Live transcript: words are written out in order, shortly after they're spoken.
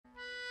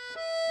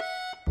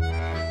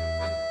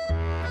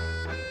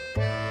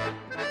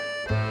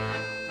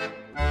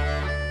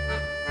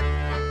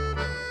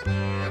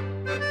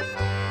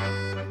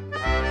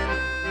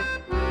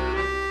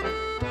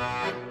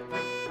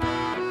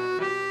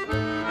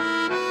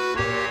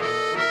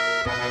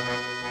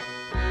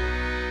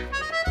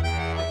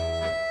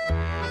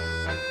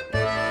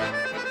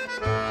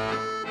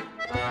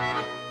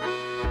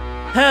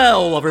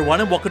Hello, everyone,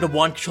 and welcome to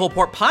One Control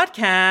Port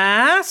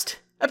Podcast,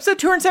 episode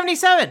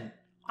 277.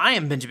 I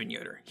am Benjamin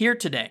Yoder, here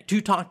today to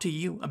talk to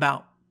you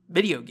about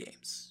video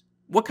games.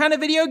 What kind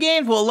of video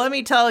games? Well, let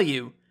me tell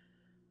you.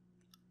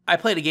 I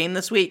played a game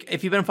this week.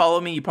 If you've been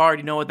following me, you probably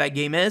already know what that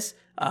game is,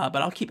 but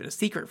I'll keep it a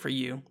secret for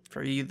you.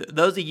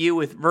 Those of you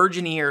with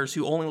virgin ears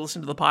who only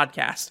listen to the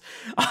podcast.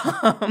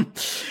 I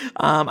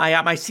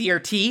got my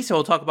CRT, so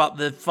we'll talk about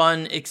the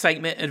fun,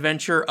 excitement,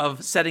 adventure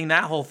of setting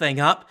that whole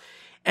thing up.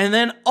 And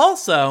then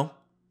also,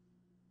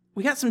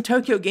 we got some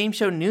Tokyo Game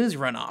Show news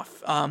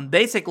runoff.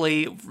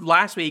 Basically,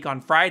 last week on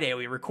Friday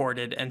we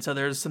recorded, and so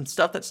there's some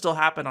stuff that still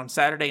happened on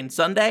Saturday and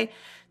Sunday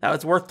that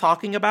was worth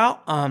talking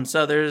about.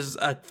 So there's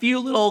a few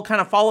little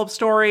kind of follow-up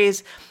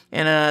stories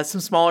and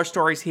some smaller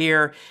stories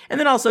here, and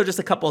then also just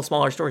a couple of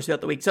smaller stories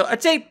throughout the week. So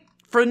I'd say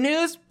for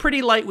news,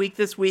 pretty light week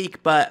this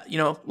week, but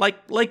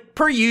like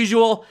per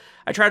usual,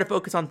 I try to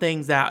focus on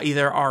things that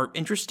either are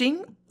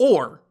interesting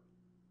or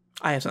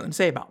I have something to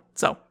say about.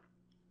 So,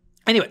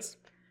 anyways.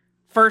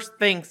 First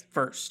things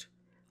first,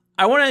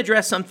 I want to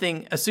address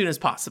something as soon as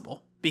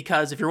possible,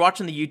 because if you're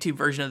watching the YouTube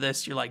version of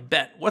this, you're like,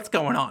 Bet, what's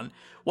going on?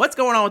 What's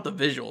going on with the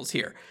visuals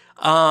here?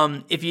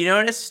 If you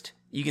noticed,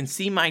 you can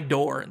see my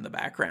door in the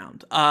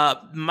background.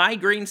 My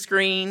green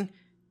screen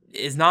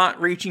is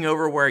not reaching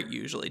over where it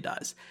usually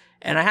does,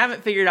 and I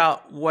haven't figured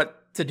out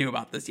what to do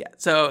about this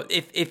yet. So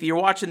if you're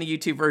watching the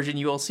YouTube version,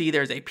 you will see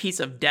there's a piece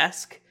of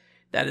desk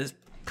that is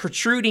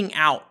protruding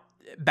out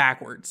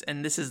backwards,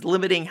 and this is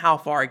limiting how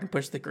far I can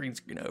push the green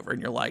screen over. And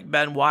you're like,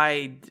 Ben,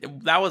 why?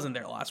 That wasn't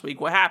there last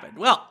week. What happened?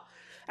 Well,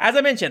 as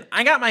I mentioned,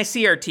 I got my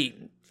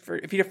CRT.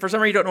 If you for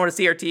some reason you don't know what a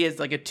CRT is,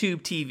 like a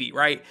tube TV,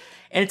 right?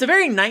 And it's a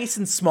very nice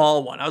and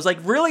small one. I was like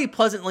really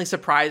pleasantly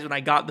surprised when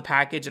I got the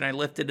package and I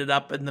lifted it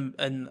up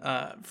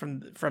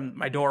from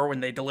my door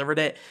when they delivered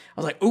it. I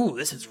was like, ooh,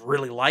 this is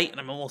really light, and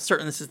I'm almost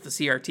certain this is the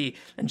CRT.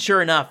 And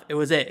sure enough, it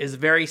was it. It was a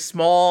very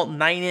small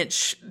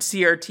 9-inch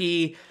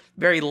CRT.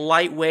 Very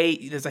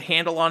lightweight. There's a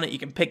handle on it. You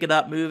can pick it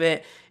up, move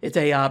it. It's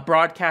a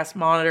broadcast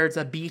monitor. It's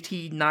a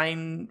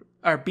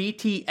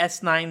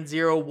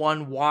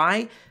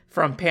BTS901Y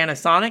from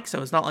Panasonic.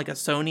 So it's not like a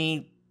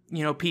Sony,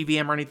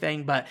 PVM or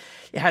anything, but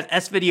it has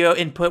S-video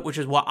input, which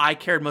is what I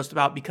cared most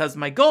about, because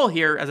my goal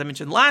here, as I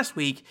mentioned last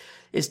week,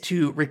 is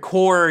to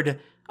record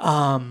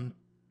PCFX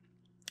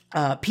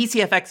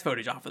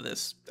footage off of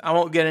this. I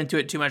won't get into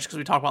it too much because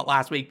we talked about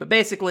last week, but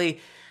basically,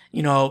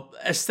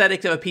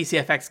 aesthetics of a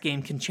PCFX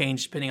game can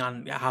change depending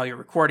on how you're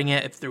recording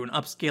it. If through an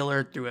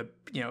upscaler, through a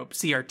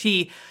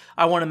CRT,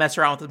 I want to mess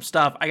around with some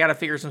stuff. I got to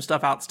figure some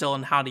stuff out still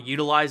on how to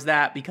utilize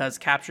that, because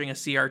capturing a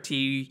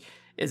CRT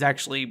is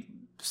actually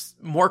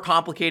more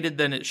complicated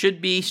than it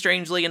should be,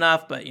 strangely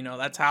enough. But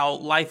that's how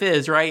life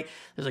is, right?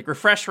 There's like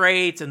refresh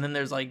rates, and then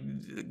there's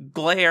like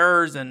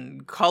glares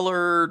and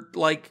color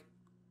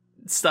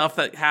stuff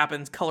that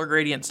happens, color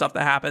gradient stuff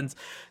that happens.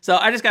 So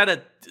I just got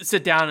to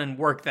sit down and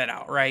work that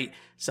out, right?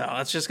 So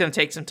it's just going to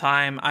take some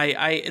time.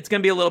 It's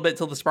going to be a little bit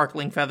till the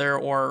Sparkling Feather,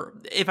 or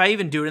if I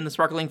even do it in the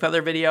Sparkling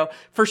Feather video,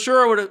 for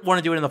sure I would want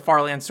to do it in the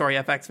Farland Story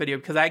FX video,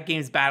 because that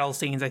game's battle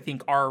scenes, I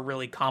think, are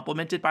really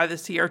complemented by the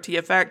CRT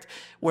effect,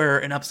 where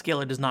an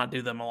upscaler does not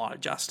do them a lot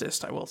of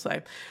justice, I will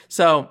say.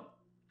 So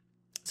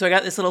I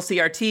got this little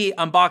CRT,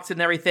 unboxed and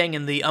everything,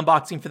 and the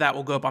unboxing for that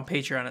will go up on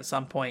Patreon at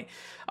some point.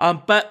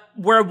 But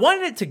where I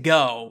wanted it to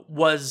go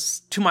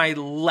was to my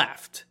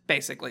left,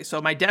 basically. So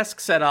my desk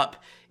setup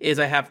is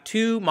I have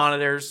two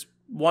monitors,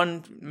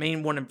 one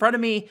main one in front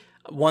of me,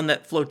 one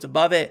that floats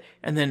above it,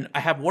 and then I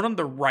have one on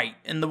the right.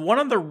 And the one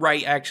on the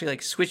right I actually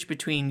switch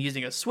between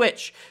using a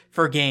switch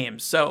for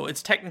games. So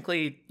it's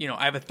technically,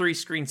 I have a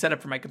 3-screen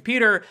setup for my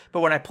computer,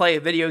 but when I play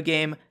a video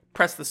game,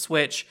 press the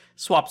switch,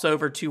 swaps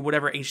over to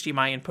whatever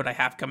HDMI input I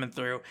have coming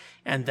through.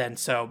 And then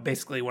so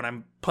basically when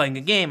I'm playing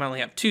a game, I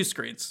only have 2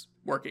 screens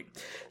working.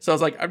 So I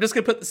was like, I'm just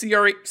going to put the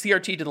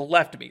CRT to the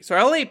left of me. So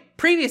I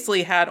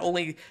previously had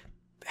only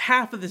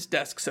half of this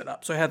desk set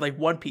up. So I had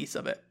one piece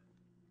of it.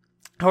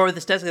 However,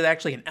 this desk is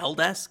actually an L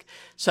desk.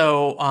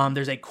 So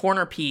there's a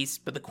corner piece,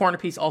 but the corner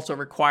piece also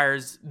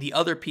requires the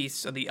other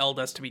piece of the L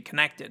desk to be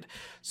connected.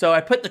 So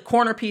I put the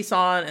corner piece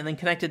on and then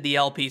connected the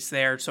L piece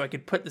there so I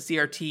could put the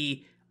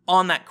CRT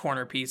on that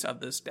corner piece of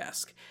this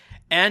desk.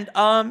 And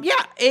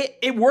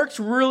it works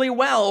really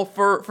well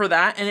for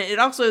that. And it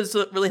also is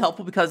really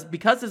helpful because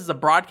this is a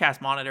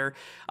broadcast monitor,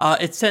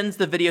 it sends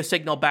the video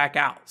signal back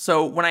out.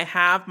 So when I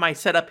have my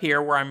setup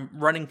here where I'm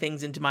running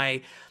things into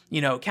my,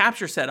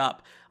 capture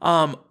setup,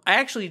 I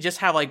actually just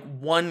have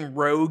one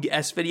rogue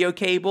S-video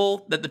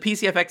cable that the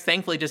PCFX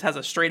thankfully just has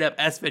a straight up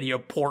S-video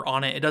port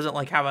on it. It doesn't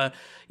have a,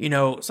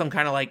 some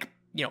kind of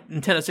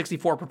Nintendo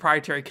 64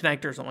 proprietary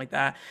connector or something like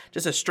that.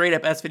 Just a straight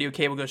up S-video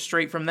cable goes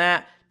straight from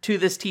that to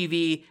this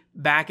TV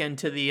back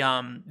into the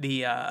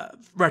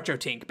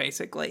RetroTink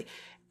basically.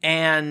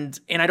 And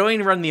I don't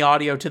even run the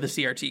audio to the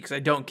CRT because I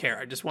don't care.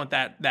 I just want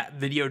that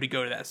video to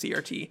go to that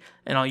CRT,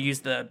 and I'll use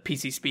the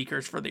PC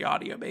speakers for the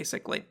audio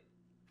basically.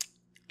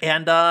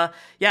 And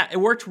it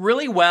worked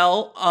really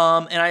well.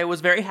 And I was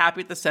very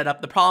happy with the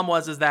setup. The problem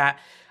was that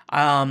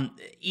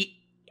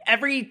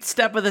every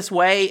step of this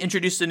way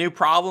introduced a new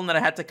problem that I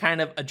had to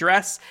kind of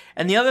address.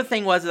 And the other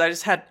thing was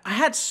that I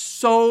had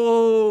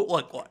so,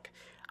 look,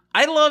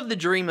 I love the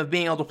dream of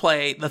being able to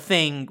play The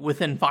Thing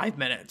within 5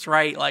 minutes,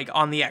 right? Like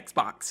on the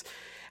Xbox.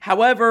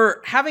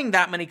 However, having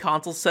that many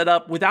consoles set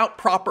up without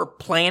proper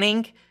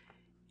planning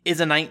is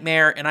a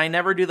nightmare, and I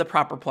never do the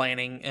proper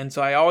planning, and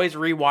so I always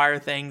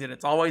rewire things, and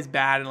it's always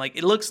bad, and like,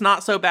 it looks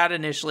not so bad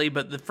initially,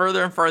 but the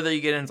further and further you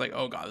get in, it's like,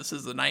 oh god, this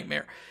is a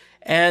nightmare.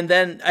 And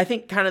then I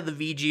think kind of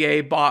the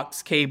VGA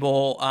box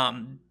cable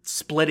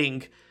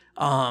splitting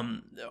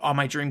on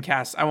my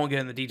Dreamcast, I won't get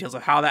into the details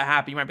of how that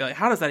happened. You might be like,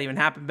 how does that even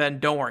happen, Ben?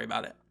 Don't worry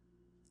about it.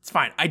 It's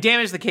fine. I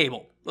damaged the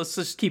cable. Let's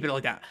just keep it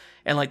like that.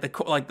 And like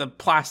the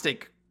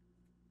plastic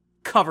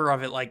cover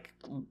of it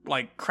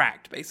like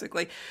cracked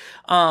basically.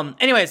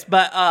 Anyways,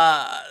 but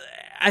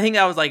I think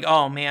that was like,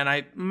 oh man,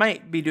 I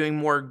might be doing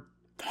more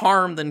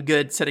harm than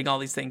good setting all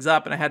these things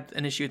up. And I had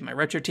an issue with my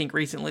RetroTink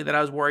recently that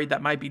I was worried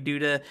that might be due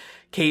to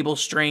cable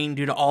strain,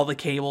 due to all the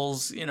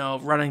cables,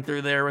 running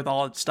through there with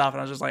all that stuff.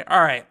 And I was just like,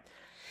 all right,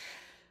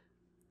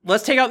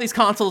 let's take out these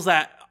consoles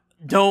that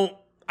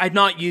I'm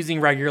not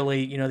using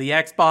regularly, the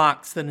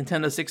Xbox, the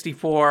Nintendo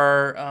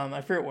 64,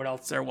 I forget what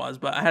else there was,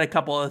 but I had a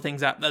couple other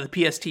things that the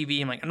PS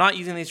TV, I'm not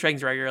using these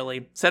things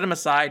regularly, set them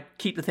aside,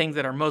 keep the things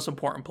that are most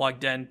important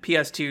plugged in,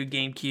 PS2,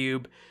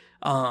 GameCube,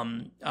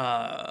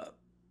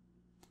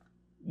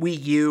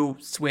 Wii U,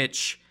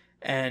 Switch,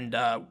 and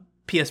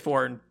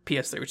PS4 and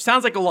PS3, which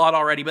sounds like a lot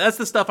already, but that's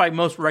the stuff I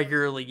most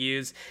regularly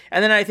use.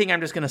 And then I think I'm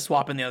just going to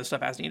swap in the other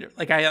stuff as needed.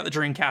 Like I got the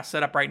Dreamcast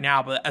set up right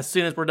now, but as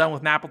soon as we're done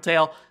with Maple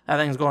Tail, that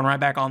thing's going right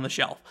back on the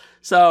shelf.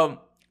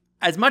 So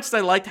as much as I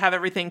like to have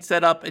everything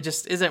set up, it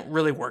just isn't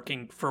really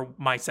working for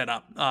my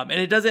setup. And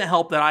it doesn't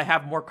help that I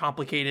have more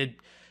complicated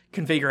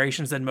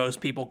configurations than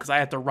most people because I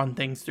have to run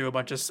things through a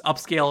bunch of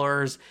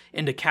upscalers,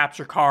 into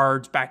capture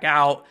cards, back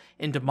out,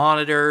 into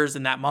monitors,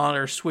 and that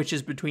monitor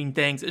switches between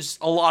things. It's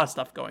just a lot of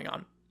stuff going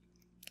on.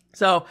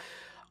 So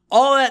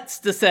all that's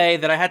to say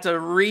that I had to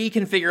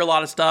reconfigure a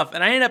lot of stuff,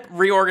 and I ended up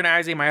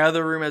reorganizing my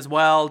other room as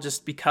well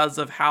just because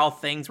of how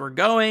things were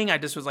going. I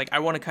just was like, I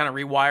want to kind of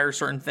rewire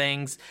certain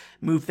things,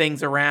 move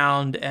things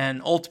around,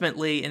 and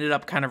ultimately ended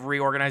up kind of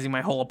reorganizing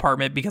my whole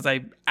apartment because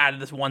I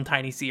added this one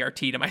tiny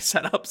CRT to my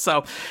setup.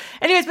 So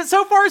anyways, but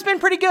so far it's been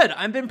pretty good.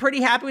 I've been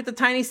pretty happy with the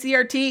tiny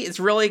CRT.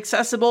 It's really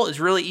accessible. It's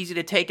really easy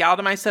to take out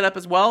of my setup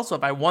as well. So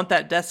if I want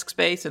that desk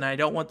space and I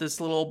don't want this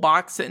little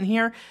box sitting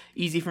here,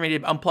 easy for me to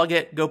unplug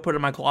it, go put it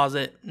in my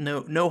closet.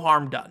 No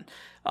harm done.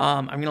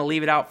 I'm going to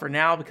leave it out for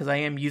now because I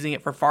am using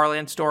it for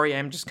Farland Story.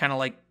 I'm just kind of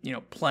like,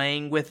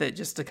 playing with it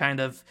just to kind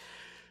of,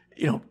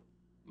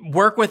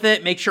 work with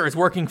it, make sure it's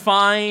working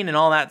fine and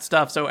all that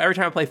stuff. So every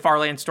time I play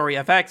Farland Story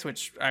FX,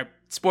 which,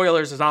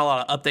 spoilers, there's not a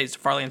lot of updates to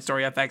Farland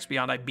Story FX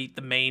beyond I beat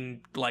the main,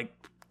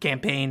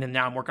 campaign, and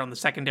now I'm working on the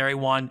secondary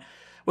one,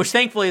 which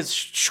thankfully is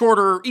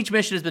shorter. Each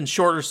mission has been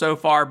shorter so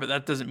far, but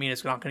that doesn't mean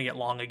it's not going to get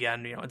long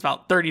again. It's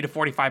about 30 to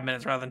 45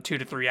 minutes rather than 2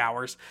 to 3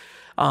 hours.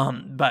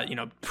 But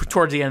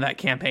towards the end of that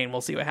campaign,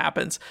 we'll see what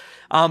happens.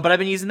 But I've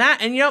been using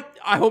that, and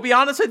I will be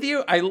honest with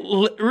you, I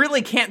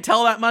really can't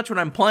tell that much when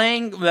I'm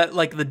playing that,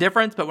 the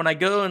difference. But when I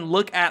go and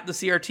look at the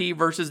CRT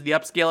versus the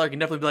upscaler, I can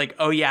definitely be like,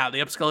 oh yeah, the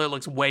upscaler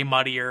looks way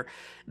muddier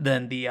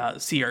than the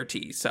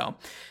CRT. So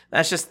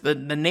that's just the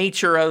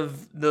nature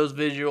of those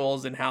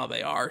visuals and how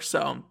they are.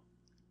 So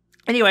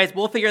anyways,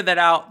 we'll figure that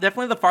out.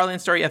 Definitely the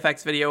Farland Story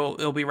FX video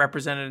will be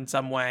represented in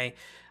some way.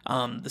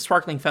 The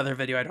Sparkling Feather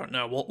video, I don't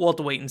know. We'll have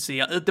to wait and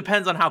see. It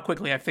depends on how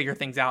quickly I figure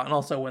things out, and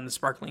also when the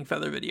Sparkling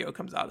Feather video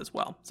comes out as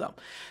well. So,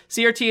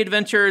 CRT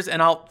Adventures,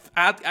 and I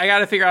got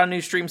to figure out a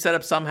new stream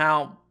setup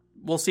somehow.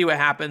 We'll see what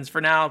happens.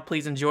 For now,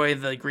 please enjoy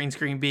the green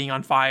screen being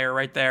on fire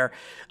right there.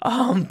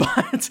 Yeah.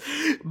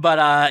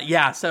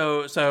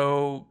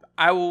 So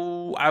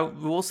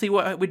we'll see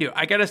what we do.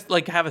 I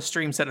gotta have a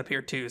stream setup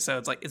here too.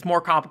 So it's more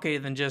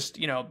complicated than just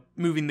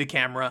moving the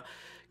camera,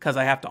 because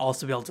I have to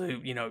also be able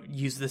to,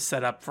 use this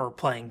setup for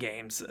playing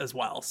games as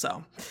well.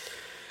 So,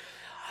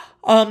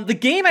 the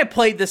game I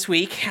played this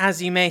week,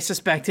 as you may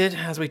suspected,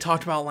 as we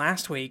talked about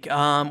last week,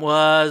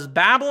 was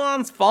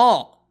Babylon's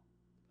Fall.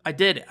 I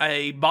did.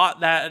 I bought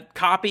that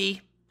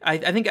copy. I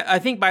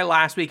think by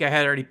last week I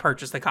had already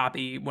purchased the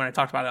copy when I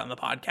talked about it on the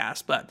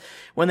podcast. But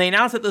when they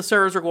announced that the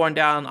servers were going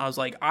down, I was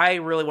like, I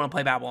really want to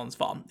play Babylon's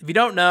Fall. If you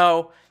don't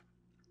know,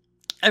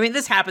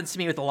 this happens to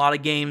me with a lot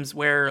of games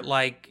where,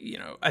 I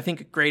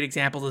think a great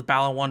example is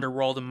Balan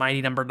Wonderworld and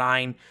Mighty Number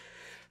 9.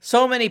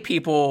 So many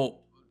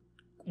people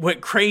went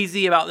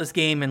crazy about this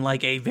game in,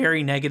 a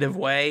very negative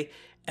way.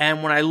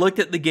 And when I looked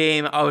at the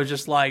game, I was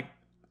just like,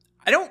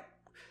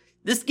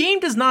 this game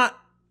does not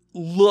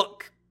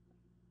look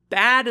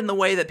bad in the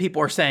way that people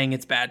are saying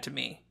it's bad to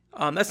me.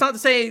 That's not to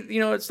say,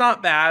 it's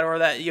not bad, or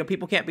that,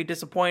 people can't be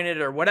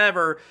disappointed or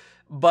whatever.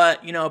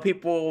 But,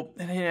 people,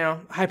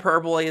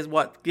 hyperbole is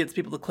what gets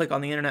people to click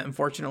on the internet,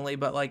 unfortunately.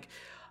 But,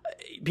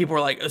 people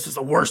are like, this is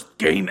the worst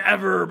game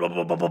ever, blah,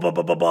 blah, blah, blah, blah,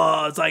 blah, blah,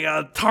 blah. It's like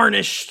a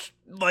tarnished,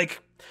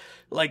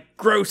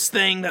 gross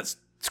thing that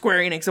Square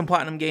Enix and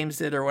Platinum Games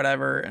did or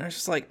whatever. And it's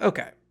just like,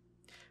 okay,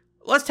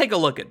 let's take a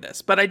look at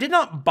this. But I did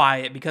not buy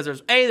it because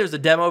there's a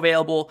demo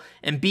available,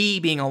 and B,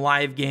 being a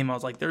live game, I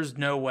was like, there's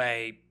no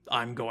way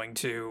I'm going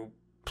to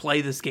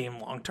play this game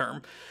long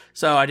term.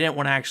 So I didn't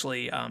want to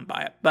actually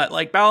buy it. But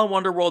like Balan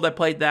Wonderworld, I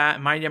played that,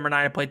 and Mighty Number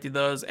 9, I played through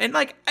those, and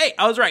like, hey,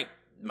 I was right.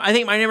 I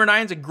think Mighty Number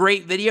 9 is a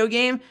great video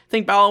game. I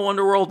think Balan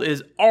Wonderworld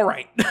is all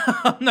right.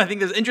 I think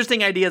there's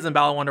interesting ideas in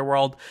Balan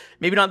Wonderworld.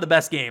 Maybe not the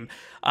best game.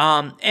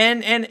 And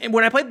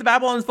when I played the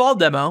Babylon's Fall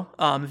demo,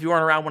 if you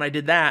weren't around when I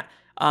did that,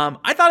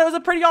 I thought it was a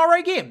pretty all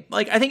right game.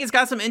 Like, I think it's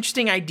got some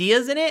interesting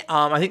ideas in it.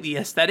 I think the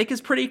aesthetic is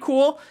pretty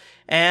cool.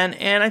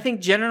 And I think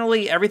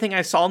generally everything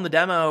I saw in the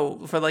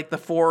demo for like the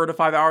 4 to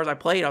 5 hours I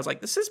played, I was like,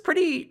 this is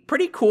pretty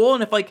cool.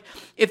 And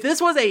if this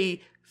was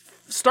a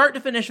start to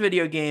finish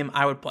video game,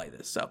 I would play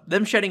this. So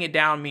them shutting it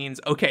down means,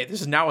 okay,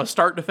 this is now a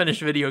start to finish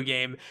video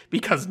game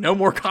because no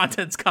more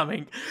content's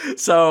coming.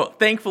 So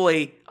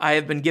thankfully, I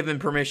have been given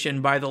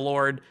permission by the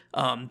Lord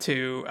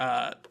to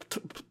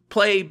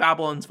play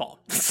Babylon's Fall.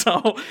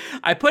 So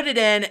I put it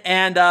in,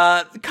 and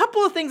a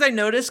couple of things I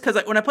noticed,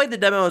 because when I played the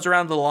demo, it was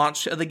around the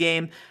launch of the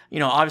game. You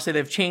know, obviously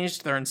they've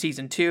changed. They're in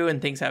season 2,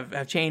 and things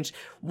have changed.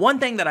 One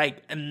thing that I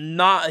am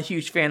not a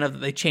huge fan of that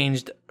they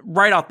changed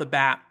right off the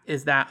bat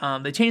is that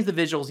they changed the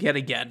visuals yet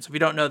again. So if you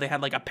don't know, they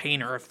had like a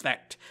painter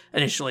effect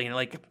initially, and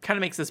like kind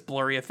of makes this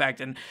blurry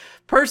effect. And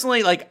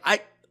personally, like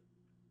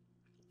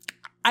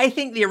I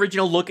think the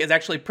original look is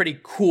actually pretty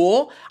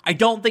cool. I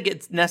don't think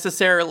it's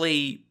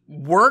necessarily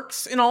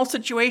works in all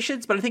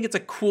situations, but I think it's a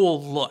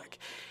cool look.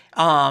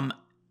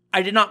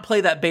 I did not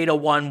play that beta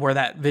 1 where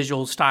that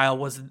visual style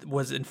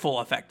was in full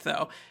effect,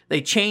 though. They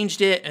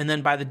changed it, and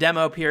then by the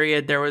demo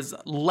period, there was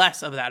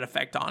less of that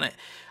effect on it.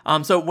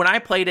 So when I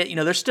played it, you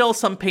know, there's still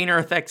some painter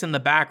effects in the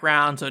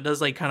background, so it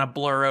does like kind of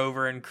blur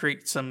over and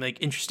create some like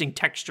interesting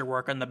texture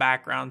work on the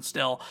background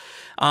still.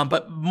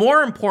 But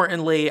more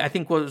importantly, I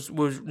think what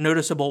was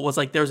noticeable was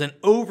like there's an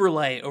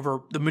overlay over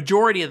the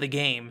majority of the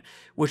game,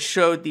 which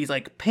showed these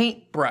like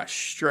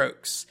paintbrush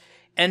strokes.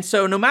 And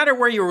so no matter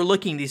where you were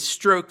looking, these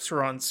strokes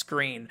were on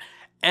screen.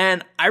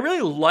 And I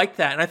really liked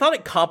that. And I thought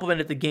it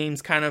complemented the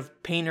game's kind of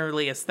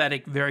painterly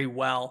aesthetic very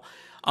well.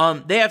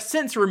 They have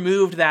since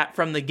removed that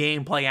from the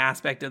gameplay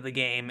aspect of the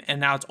game, and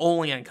now it's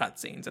only in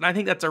cutscenes. And I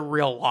think that's a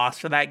real loss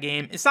for that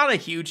game. It's not a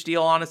huge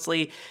deal,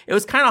 honestly. It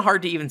was kind of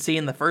hard to even see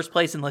in the first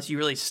place unless you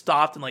really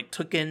stopped and like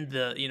took in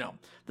the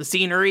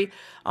scenery.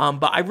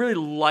 But I really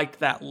liked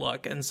that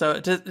look. And so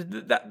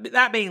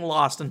that being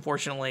lost,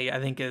 unfortunately, I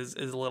think is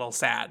a little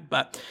sad.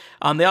 But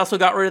they also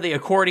got rid of the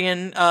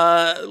accordion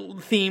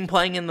theme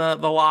playing in the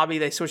lobby.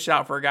 They switched it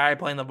out for a guy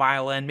playing the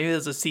violin. Maybe it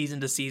was a season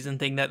to season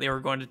thing that they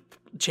were going to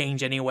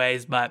change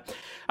anyways, but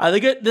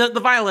the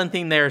violin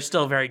theme there is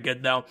still very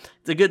good, though.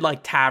 It's a good like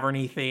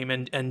tavern-y theme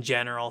in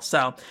general.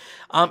 So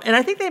and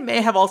I think they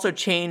may have also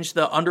changed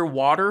the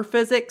underwater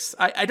physics.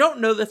 I don't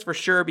know this for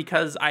sure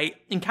because I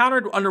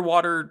encountered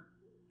underwater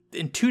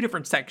in 2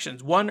 different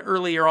sections. One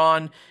earlier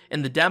on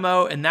in the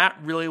demo, and that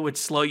really would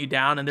slow you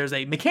down, and there's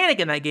a mechanic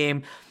in that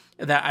game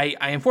that I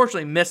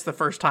unfortunately missed the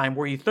first time,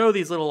 where you throw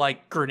these little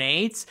like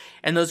grenades,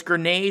 and those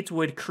grenades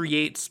would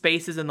create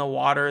spaces in the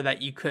water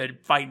that you could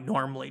fight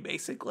normally,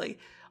 basically.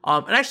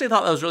 And I actually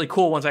thought that was really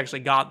cool once I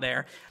actually got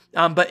there.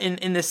 But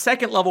in the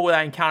second level where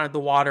I encountered the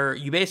water,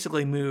 you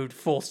basically moved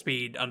full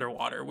speed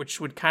underwater, which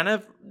would kind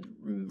of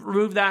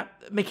remove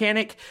that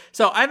mechanic.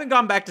 So I haven't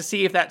gone back to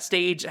see if that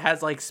stage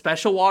has like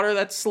special water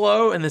that's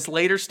slow, and this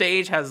later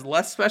stage has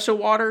less special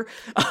water.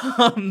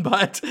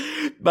 But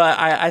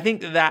I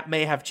think that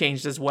may have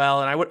changed as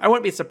well. And I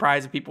wouldn't be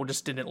surprised if people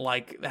just didn't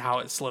like how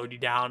it slowed you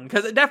down,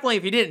 because it definitely,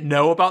 if you didn't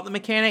know about the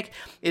mechanic,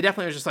 it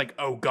definitely was just like,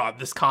 oh god,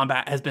 this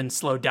combat has been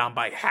slowed down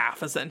by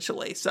half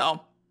essentially. So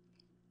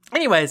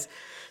anyways.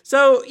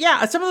 So,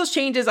 yeah, some of those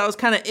changes I was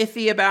kind of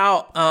iffy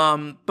about,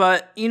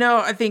 but, you know,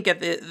 I think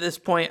at this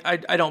point, I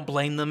don't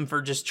blame them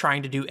for just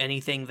trying to do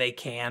anything they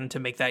can to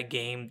make that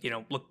game, you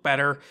know, look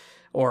better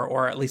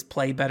or at least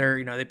play better.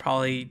 You know, they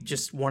probably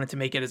just wanted to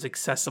make it as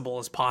accessible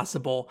as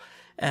possible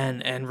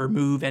and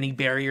remove any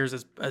barriers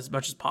as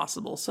much as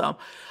possible. So,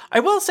 I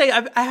will say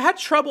I had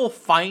trouble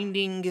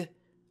finding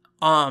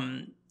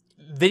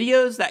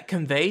videos that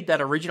conveyed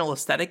that original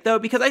aesthetic, though,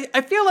 because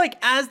I feel like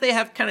as they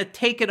have kind of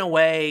taken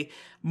away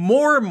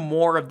more and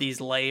more of these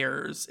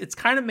layers, it's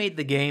kind of made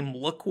the game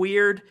look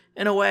weird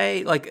in a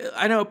way. Like,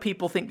 I know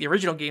people think the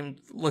original game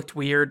looked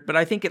weird, but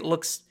I think it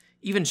looks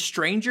even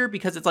stranger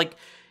because it's like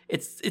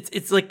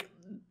it's like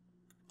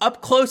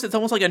up close, it's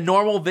almost like a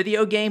normal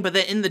video game, but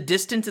then in the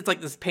distance, it's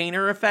like this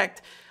painter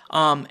effect.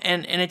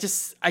 And it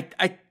just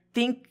I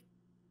think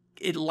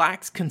it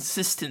lacks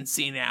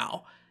consistency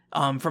now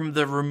from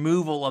the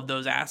removal of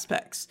those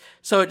aspects.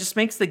 So it just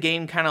makes the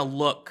game kind of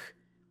look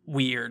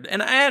weird.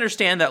 And I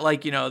understand that,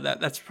 like, you know,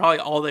 that's probably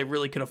all they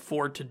really could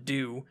afford to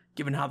do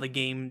given how the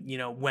game, you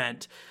know,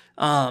 went.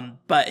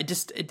 But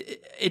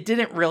it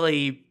didn't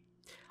really,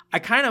 I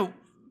kind of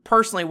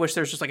personally wish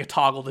there's just like a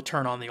toggle to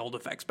turn on the old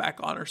effects back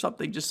on or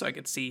something, just so I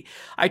could see.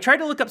 I tried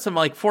to look up some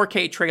like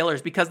 4K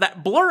trailers because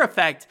that blur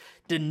effect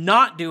did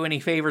not do any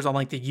favors on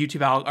like the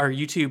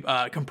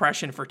YouTube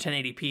compression for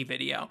 1080p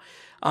video.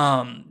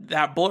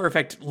 That blur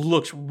effect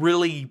looks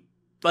really,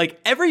 like,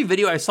 every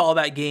video I saw of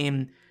that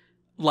game,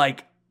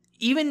 like,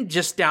 even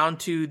just down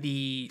to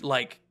the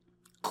like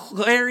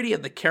clarity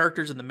of the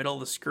characters in the middle of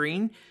the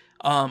screen,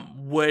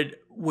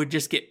 would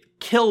just get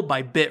killed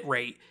by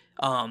bitrate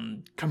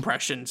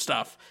compression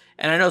stuff.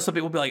 And I know some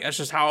people will be like, that's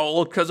just how it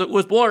looked because it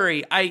was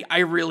blurry. I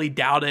really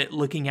doubt it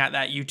looking at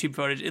that YouTube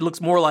footage. It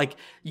looks more like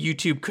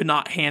YouTube could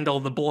not handle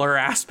the blur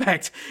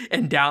aspect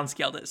and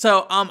downscaled it.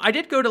 So I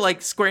did go to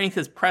like Square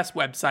Enix's press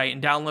website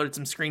and downloaded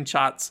some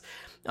screenshots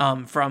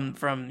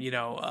from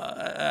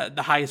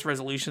the highest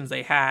resolutions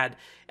they had.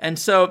 And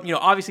so,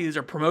 obviously these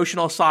are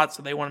promotional shots,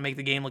 so they want to make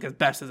the game look as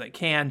best as they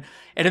can.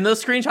 And in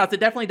those screenshots, it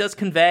definitely does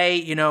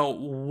convey,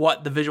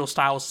 what the visual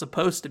style is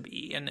supposed to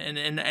be,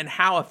 and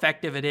how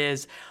effective it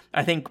is,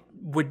 I think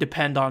would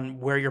depend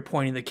on where you're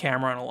pointing the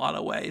camera in a lot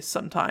of ways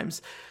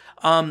sometimes.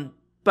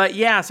 But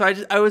yeah, so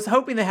I was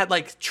hoping they had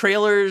like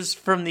trailers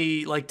from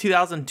the like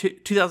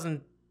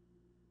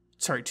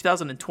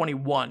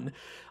 2021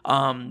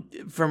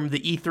 from the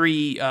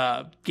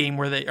E3 game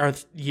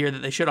year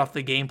that they showed off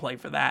the gameplay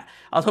for that.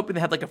 I was hoping they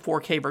had like a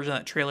 4K version of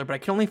that trailer, but I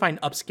could only find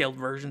upscaled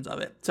versions of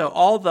it. So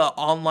all the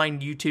online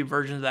YouTube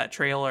versions of that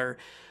trailer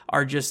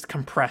are just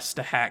compressed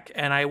to heck.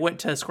 And I went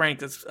to Square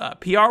Enix's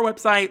PR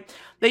website.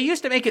 They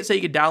used to make it so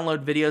you could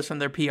download videos from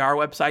their PR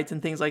websites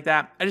and things like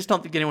that. I just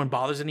don't think anyone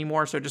bothers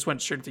anymore, so I just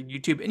went straight to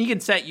YouTube. And you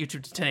can set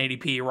YouTube to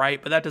 1080p,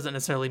 right? But that doesn't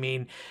necessarily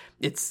mean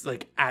it's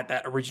like at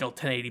that original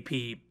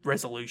 1080p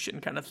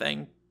resolution kind of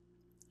thing.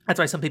 That's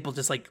why some people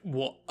just like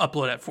will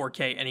upload at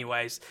 4K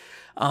anyways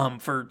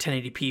for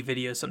 1080p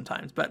videos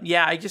sometimes. But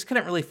yeah, I just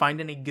couldn't really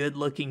find any good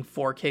looking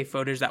 4K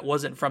footage that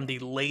wasn't from the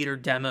later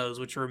demos,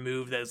 which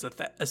removed those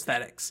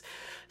aesthetics.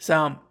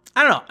 So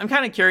I don't know. I'm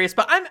kind of curious,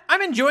 but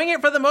I'm enjoying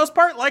it for the most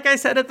part. Like I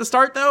said at the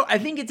start, though, I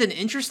think it's an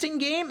interesting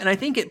game and I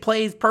think it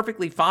plays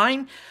perfectly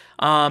fine.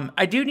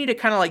 I do need to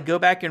kind of like go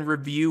back and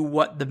review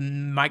what the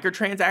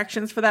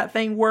microtransactions for that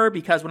thing were,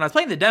 because when I was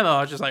playing the demo,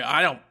 I was just like,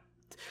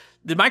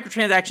 the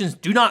microtransactions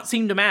do not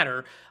seem to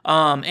matter.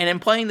 And in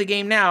playing the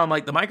game now, I'm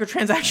like, the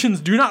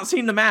microtransactions do not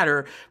seem to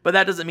matter, but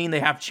that doesn't mean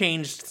they have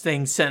changed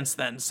things since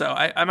then. So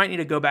I might need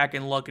to go back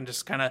and look and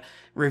just kind of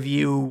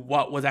review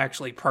what was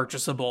actually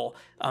purchasable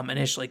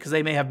initially, because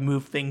they may have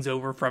moved things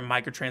over from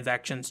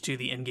microtransactions to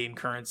the in-game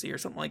currency or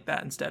something like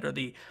that instead, or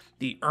the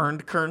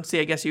earned currency,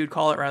 I guess you would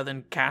call it, rather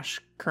than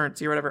cash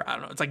currency or whatever. I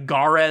don't know. It's like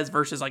Gares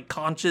versus like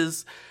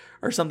conches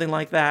or something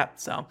like that.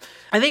 So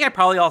I think I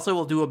probably also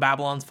will do a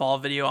Babylon's Fall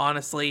video,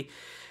 honestly.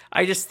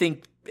 I just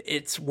think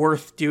it's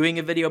worth doing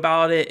a video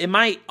about it. It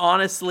might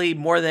honestly,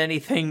 more than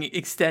anything,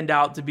 extend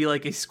out to be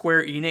like a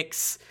Square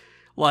Enix,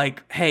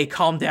 like, hey,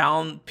 calm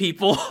down,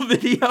 people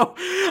video.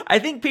 I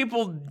think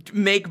people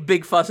make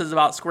big fusses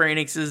about Square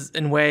Enix's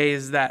in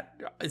ways that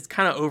is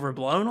kind of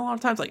overblown a lot of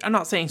times. Like, I'm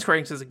not saying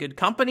Square Enix is a good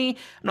company.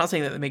 I'm not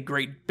saying that they make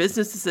great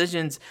business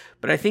decisions,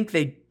 but I think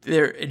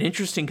they're an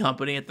interesting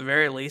company at the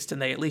very least,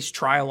 and they at least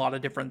try a lot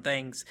of different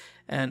things.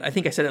 And I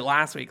think I said it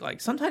last week,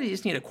 like, sometimes you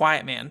just need a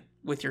quiet man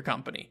with your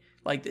company.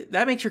 Like,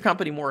 that makes your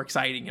company more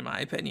exciting, in my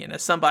opinion,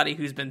 as somebody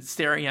who's been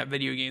staring at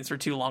video games for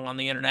too long on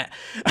the internet.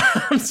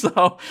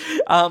 So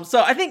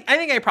I think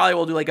I probably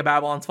will do like a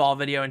Babylon's Fall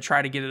video and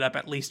try to get it up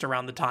at least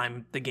around the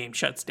time the game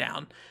shuts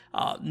down.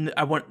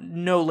 I want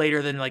no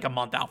later than like a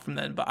month out from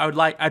then, but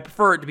I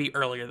prefer it to be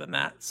earlier than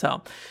that.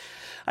 So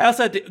I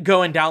also had to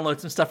go and download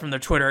some stuff from their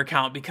Twitter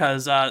account,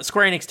 because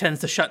Square Enix tends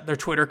to shut their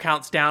Twitter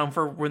accounts down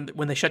for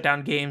when they shut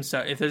down games. So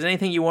if there's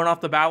anything you want off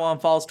the Babylon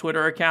Falls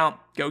Twitter account,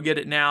 go get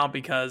it now,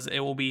 because it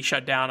will be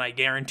shut down, I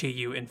guarantee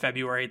you, in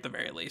February at the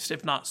very least,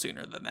 if not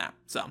sooner than that.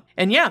 So,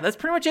 and yeah, that's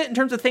pretty much it in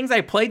terms of things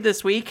I played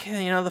this week.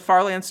 The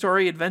Farland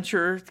Story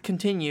adventure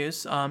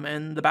continues,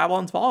 and the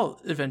Babylon's Fall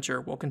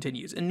adventure will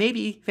continue. And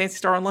maybe Phantasy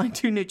Star Online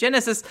 2 New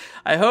Genesis.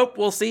 I hope.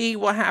 We'll see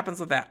what happens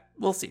with that.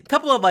 We'll see. A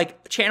couple of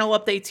like channel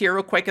updates here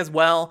real quick as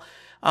well.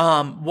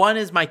 One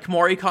is my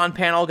KomoriCon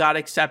panel got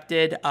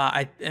accepted.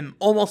 I am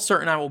almost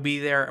certain I will be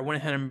there. I went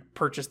ahead and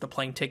purchased the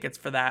plane tickets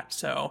for that,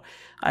 so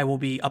I will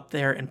be up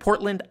there in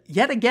Portland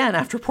yet again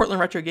after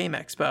Portland Retro Game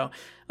Expo,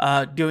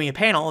 doing a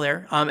panel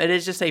there. It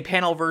is just a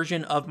panel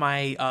version of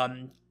my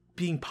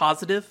being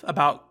positive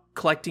about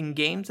collecting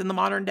games in the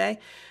modern day.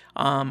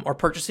 Or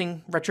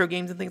purchasing retro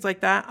games and things like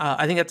that.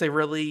 I think that's a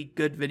really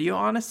good video,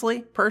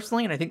 honestly,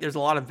 personally, and I think there's a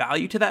lot of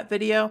value to that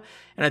video,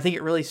 and I think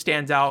it really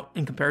stands out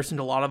in comparison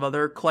to a lot of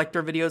other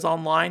collector videos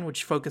online,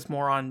 which focus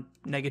more on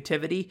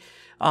negativity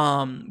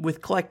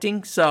with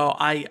collecting. So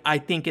I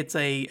think it's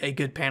a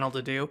good panel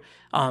to do,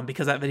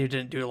 because that video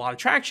didn't do a lot of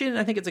traction.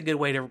 I think it's a good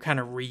way to kind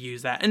of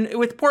reuse that. And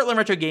with Portland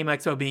Retro Game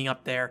Expo being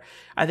up there,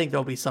 I think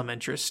there'll be some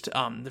interest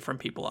from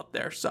people up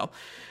there. So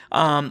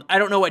I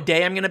don't know what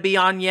day I'm going to be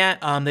on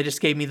yet. They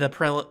just gave me the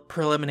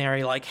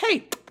preliminary, like,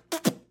 hey,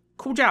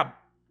 cool job.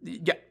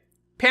 Yeah,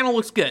 panel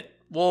looks good.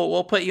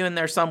 We'll put you in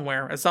there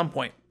somewhere at some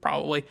point,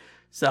 probably.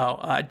 So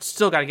I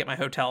still got to get my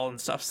hotel and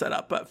stuff set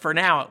up. But for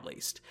now, at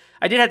least.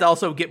 I did have to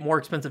also get more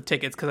expensive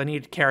tickets because I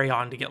needed to carry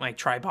on to get my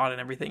tripod and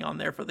everything on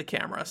there for the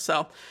camera.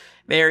 So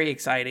very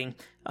exciting.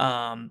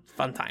 Fun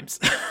times.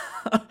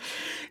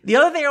 The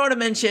other thing I want to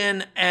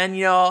mention, and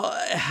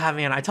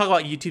I talk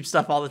about YouTube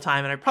stuff all the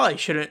time, and I probably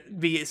shouldn't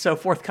be so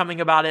forthcoming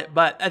about it,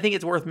 but I think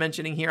it's worth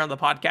mentioning here on the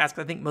podcast.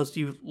 I think most of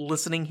you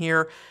listening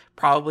here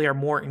probably are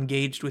more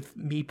engaged with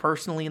me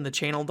personally in the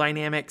channel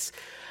dynamics.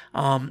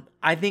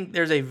 I think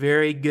there's a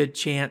very good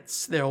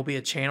chance there will be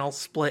a channel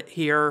split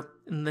here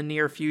in the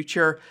near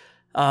future,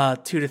 2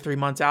 to 3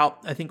 months out.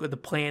 I think what the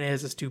plan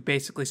is to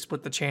basically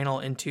split the channel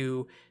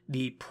into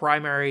the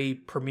primary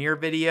premiere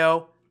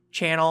video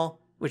channel,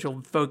 which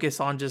will focus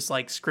on just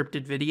like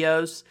scripted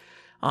videos,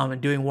 and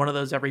doing one of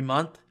those every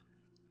month.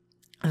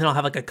 And then I'll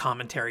have like a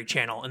commentary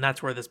channel, and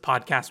that's where this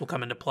podcast will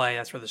come into play.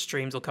 That's where the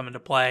streams will come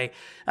into play.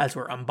 That's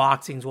where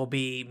unboxings will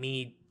be,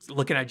 me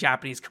looking at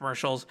Japanese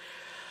commercials.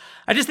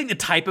 I just think the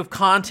type of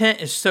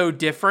content is so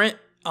different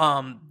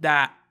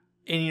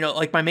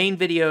like my main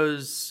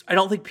videos, I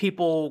don't think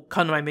people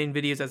come to my main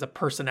videos as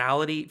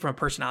from a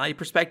personality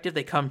perspective.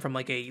 They come from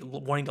like a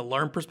wanting to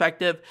learn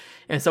perspective.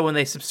 And so when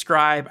they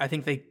subscribe, I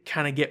think they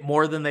kind of get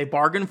more than they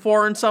bargain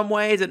for in some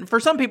ways. And for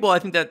some people, I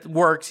think that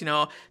works.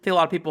 I think a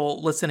lot of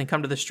people listen and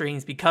come to the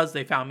streams because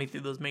they found me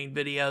through those main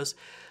videos.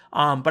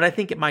 But I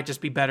think it might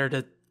just be better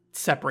to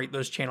separate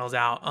those channels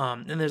out.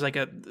 And there's like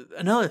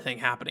another thing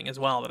happening as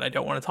well that I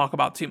don't want to talk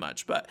about too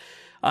much, but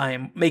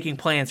I'm making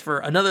plans for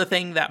another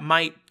thing that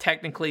might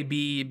technically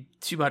be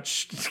too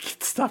much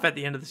stuff at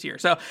the end of this year.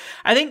 So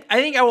I think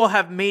I will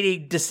have made a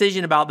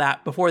decision about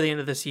that before the end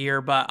of this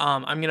year, but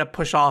I'm going to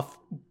push off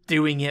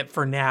doing it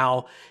for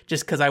now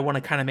just because I want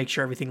to kind of make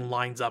sure everything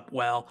lines up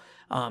well.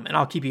 And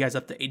I'll keep you guys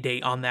up to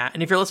date on that.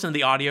 And if you're listening to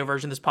the audio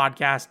version of this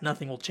podcast,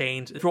 nothing will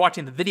change. If you're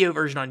watching the video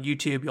version on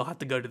YouTube, you'll have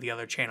to go to the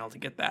other channel to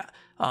get that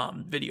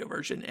video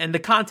version. And the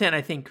content,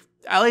 I think,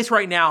 at least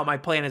right now, my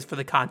plan is for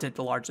the content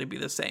to largely be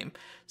the same.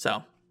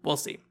 So we'll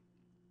see.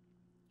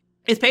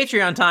 It's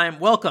Patreon time.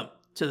 Welcome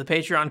to the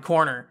Patreon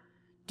Corner.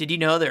 Did you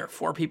know there are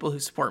 4 people who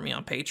support me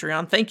on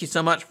Patreon? Thank you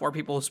so much, 4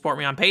 people who support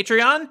me on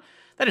Patreon.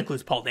 That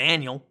includes Paul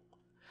Daniel.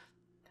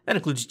 That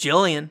includes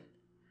Jillian.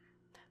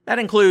 That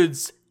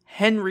includes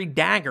Henry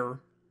Dagger.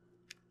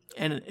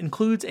 And it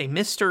includes a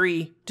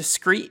mystery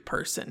discreet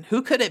person.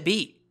 Who could it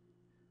be?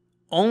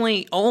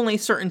 Only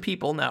certain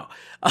people know.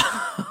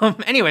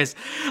 Anyways,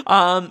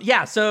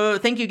 so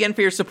thank you again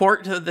for your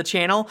support to the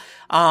channel.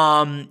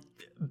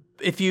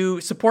 If you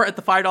support at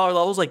the $5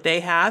 levels like they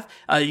have,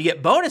 you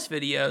get bonus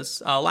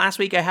videos. Last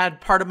week I had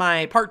part 2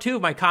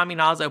 of my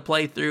Kaminazo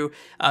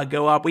playthrough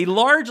go up. We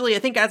largely, I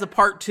think as a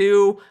part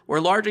 2, we're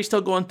largely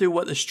still going through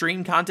what the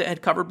stream content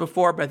had covered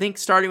before, but I think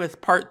starting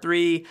with part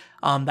 3,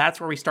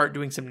 that's where we start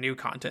doing some new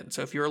content.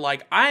 So if you're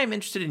like, I am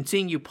interested in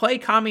seeing you play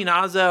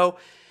Kaminazo,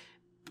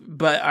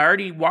 but I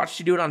already watched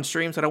you do it on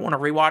stream, so I don't want to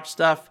rewatch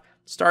stuff.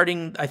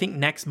 Starting, I think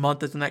next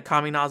month is when that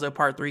Kaminazo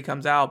part 3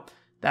 comes out.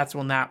 That's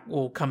when that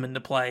will come into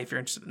play if you're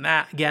interested in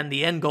that. Again,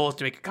 the end goal is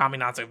to make a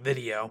Kaminazo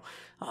video,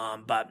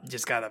 but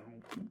just gotta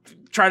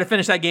try to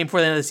finish that game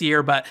before the end of this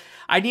year. But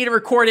I need to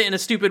record it in a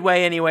stupid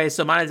way anyway,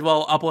 so might as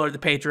well upload it to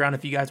Patreon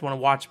if you guys want to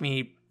watch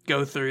me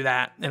go through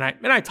that. And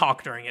I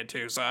talk during it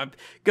too, so I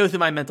go through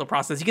my mental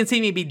process. You can see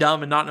me be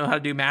dumb and not know how to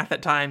do math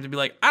at times and be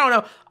like, I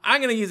don't know,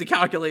 I'm going to use a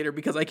calculator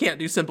because I can't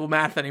do simple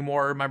math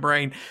anymore in my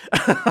brain.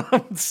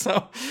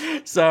 So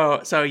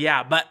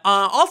yeah. But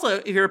also,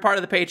 if you're a part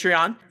of the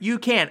Patreon, you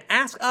can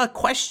ask a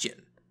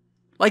question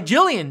like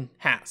Jillian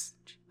has,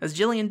 as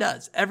Jillian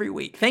does every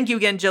week. Thank you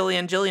again,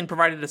 Jillian. Jillian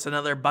provided us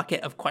another bucket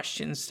of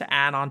questions to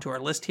add onto our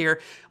list here,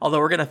 although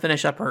we're going to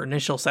finish up her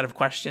initial set of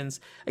questions.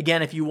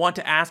 Again, if you want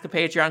to ask a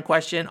Patreon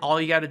question,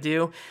 all you got to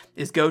do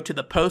is go to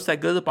the post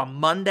that goes up on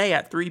Monday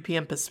at 3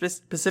 p.m.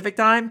 Pacific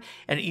time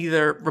and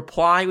either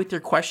reply with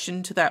your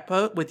question to that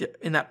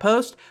in that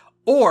post,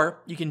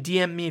 or you can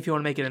DM me if you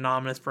want to make it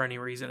anonymous for any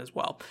reason as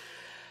well.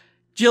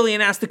 Jillian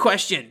asked the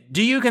question,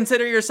 do you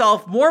consider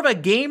yourself more of a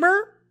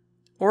gamer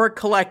or a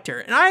collector?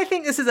 And I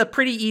think this is a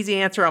pretty easy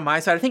answer on my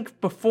side. I think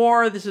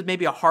before this was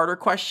maybe a harder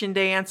question to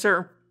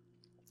answer,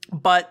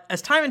 but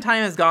as time and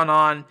time has gone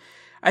on,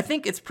 I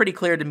think it's pretty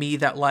clear to me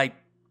that like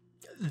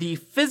the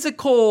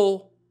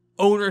physical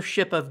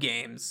ownership of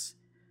games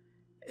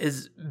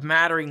is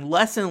mattering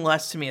less and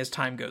less to me as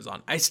time goes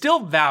on. I still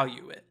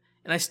value it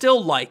and I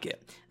still like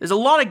it. There's a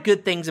lot of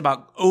good things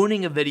about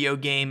owning a video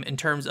game in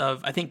terms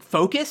of, I think,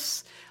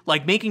 focus.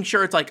 Like making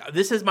sure it's like,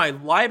 this is my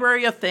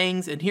library of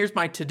things and here's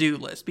my to-do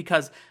list,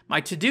 because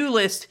my to-do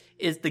list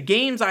is the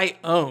games I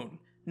own,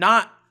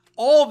 not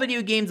all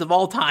video games of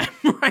all time,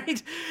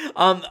 right?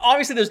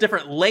 Obviously there's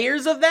different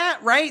layers of that,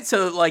 right?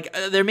 So like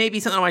there may be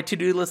something on my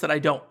to-do list that I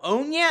don't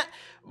own yet,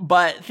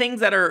 but things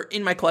that are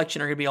in my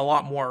collection are going to be a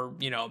lot more,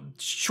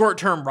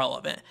 short-term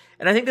relevant.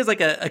 And I think there's like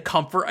a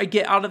comfort I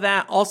get out of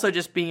that. Also,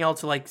 just being able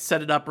to like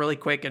set it up really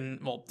quick,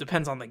 and well,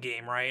 depends on the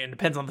game, right? And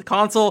depends on the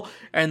console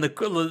and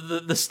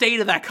the state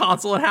of that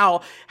console and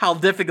how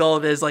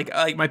difficult it is. Like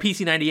my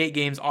PC98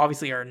 games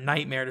obviously are a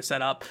nightmare to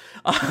set up,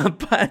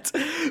 but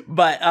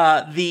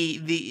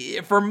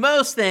the for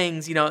most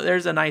things, you know,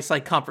 there's a nice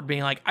like comfort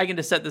being like, I can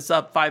just set this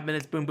up 5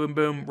 minutes, boom, boom,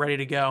 boom, ready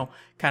to go,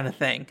 kind of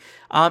thing.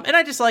 And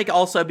I just like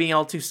also being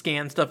able to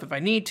scan stuff if I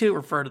need to,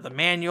 refer to the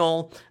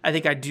manual. I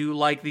think I do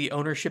like the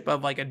ownership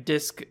of like a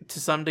disc to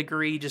some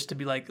degree, just to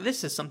be like,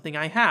 this is something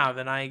I have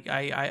and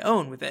I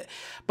own with it.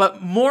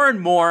 But more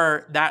and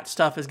more, that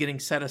stuff is getting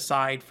set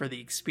aside for the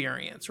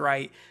experience,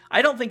 right?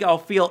 I don't think I'll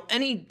feel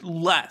any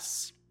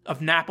less of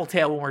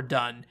Nappletail when we're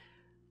done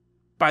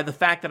by the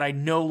fact that I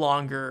do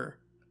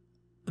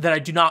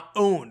not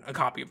own a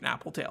copy of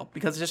Nappletail,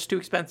 because it's just too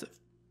expensive.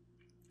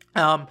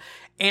 And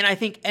I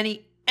think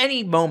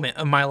any moment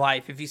of my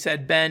life, if you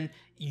said, Ben,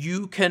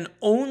 you can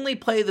only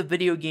play the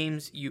video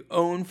games you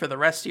own for the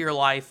rest of your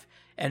life,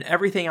 and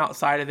everything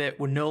outside of it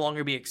would no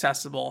longer be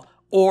accessible,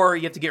 or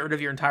you have to get rid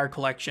of your entire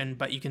collection,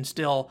 but you can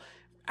still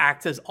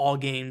access all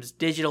games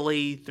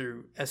digitally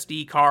through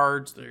SD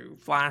cards, through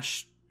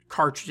flash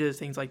cartridges,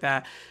 things like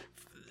that.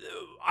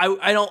 I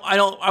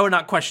would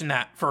not question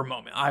that for a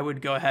moment. I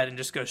would go ahead and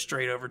just go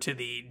straight over to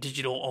the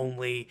digital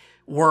only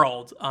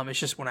world. It's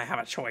just when I have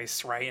a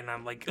choice, right? And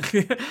I'm like,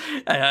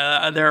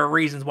 there are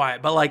reasons why.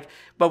 But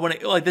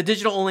when the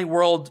digital only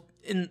world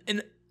in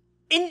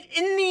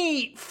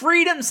the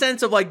freedom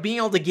sense of like being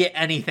able to get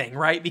anything,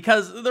 right?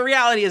 Because the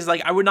reality is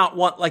like I would not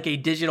want like a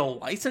digital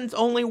license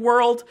only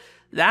world.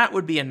 That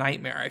would be a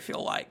nightmare, I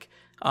feel like.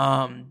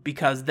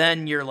 Because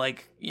then you're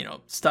like, you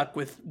know, stuck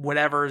with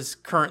whatever's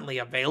currently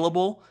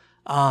available.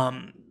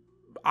 When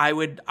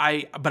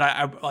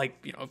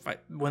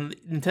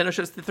Nintendo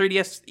shuts the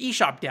 3DS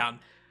eShop down,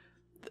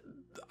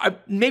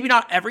 maybe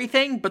not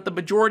everything, but the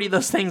majority of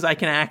those things I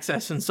can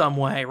access in some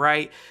way,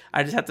 right?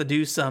 I just have to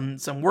do some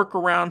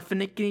workaround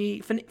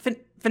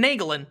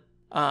finagling,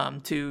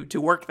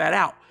 to work that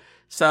out.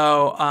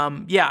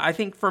 So, yeah, I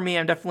think for me,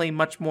 I'm definitely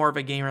much more of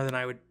a gamer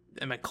than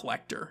am a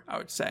collector, I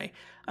would say.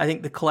 I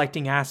think the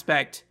collecting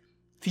aspect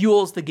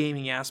fuels the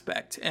gaming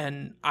aspect,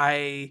 and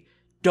I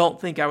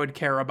don't think I would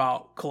care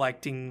about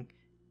collecting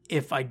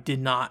if I did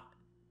not,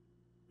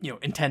 you know,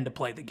 intend to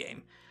play the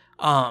game.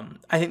 I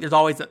think there's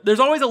always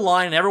a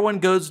line, and everyone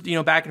goes, you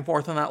know, back and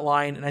forth on that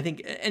line. And I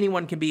think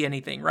anyone can be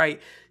anything,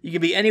 right? You can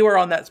be anywhere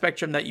on that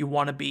spectrum that you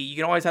want to be. You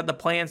can always have the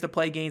plans to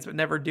play games, but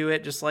never do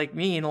it, just like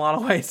me in a lot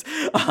of ways.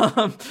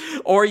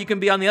 Or you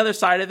can be on the other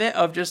side of it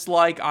of just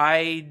like,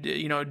 I,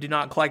 you know, do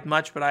not collect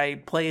much, but I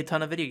play a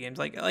ton of video games.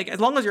 Like as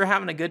long as you're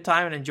having a good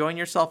time and enjoying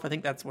yourself, I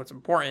think that's what's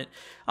important.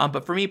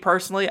 But for me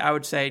personally, I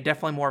would say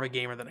definitely more of a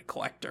gamer than a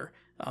collector.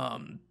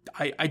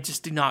 I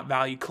just do not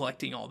value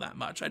collecting all that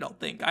much. I don't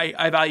think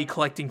I value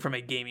collecting from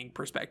a gaming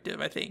perspective,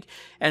 I think.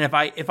 And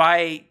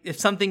if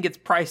something gets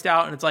priced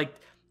out and it's like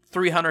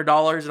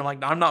 $300 and I'm like,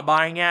 no, I'm not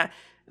buying it.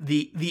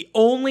 The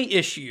only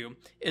issue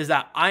is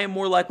that I am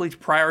more likely to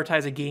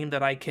prioritize a game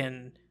that I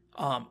can,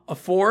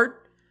 afford,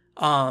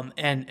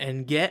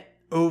 and get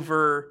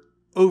over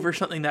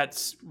something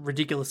that's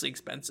ridiculously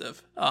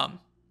expensive.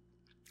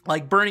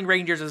 Like Burning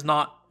Rangers is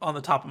not on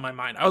the top of my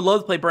mind. I would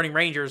love to play Burning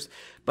Rangers,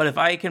 but if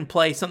I can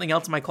play something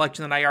else in my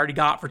collection that I already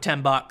got for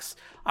 $10,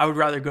 I would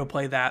rather go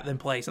play that than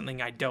play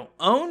something I don't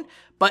own.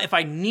 But if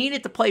I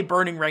needed to play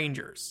Burning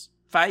Rangers,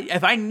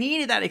 if I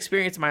needed that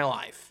experience in my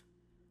life,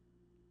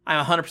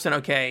 I'm 100%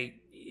 okay,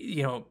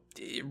 you know,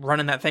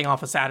 running that thing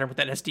off of Saturn with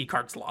that SD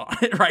card slot on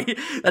it, right?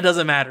 That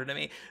doesn't matter to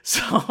me.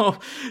 So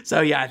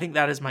yeah, I think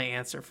that is my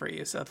answer for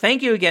you. So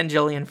thank you again,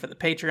 Jillian, for the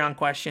Patreon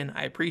question.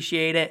 I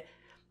appreciate it.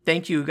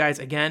 Thank you guys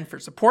again for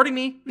supporting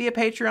me via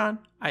Patreon.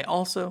 I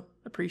also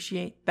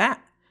appreciate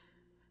that.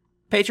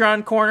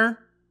 Patreon Corner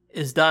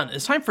is done.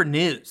 It's time for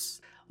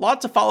news.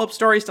 Lots of follow-up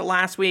stories to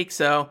last week,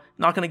 so I'm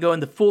not going to go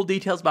into full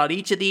details about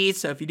each of these.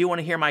 So if you do want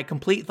to hear my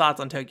complete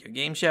thoughts on Tokyo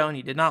Game Show and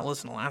you did not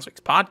listen to last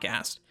week's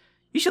podcast,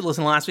 you should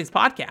listen to last week's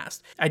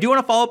podcast. I do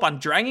want to follow up on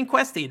Dragon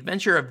Quest, The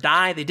Adventure of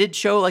Dai. They did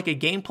show like a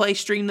gameplay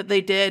stream that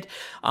they did.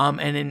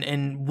 And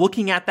in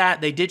looking at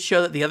that, they did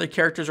show that the other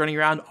characters running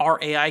around are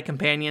AI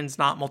companions,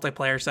 not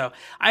multiplayer. So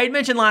I had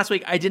mentioned last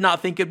week, I did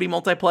not think it'd be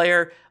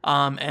multiplayer.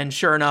 And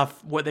sure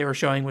enough, what they were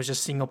showing was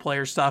just single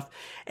player stuff.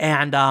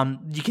 And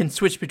you can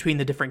switch between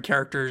the different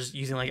characters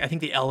using like, I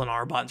think the L and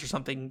R buttons or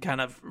something kind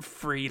of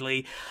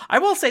freely. I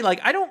will say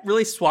like, I don't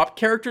really swap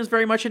characters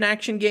very much in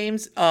action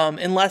games,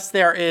 unless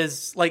there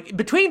is like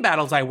between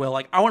battles, I will.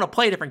 Like, I want to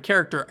play a different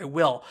character, I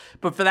will.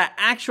 But for that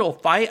actual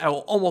fight, I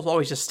will almost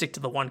always just stick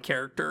to the one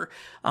character.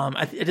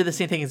 I did the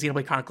same thing in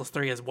Xenoblade Chronicles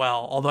 3 as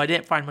well, although I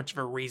didn't find much of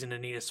a reason to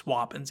need a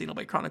swap in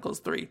Xenoblade Chronicles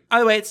 3.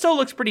 Either way, it still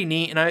looks pretty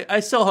neat, and I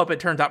still hope it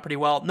turns out pretty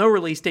well. No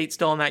release date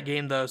still in that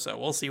game, though, so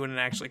we'll see when it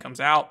actually comes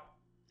out.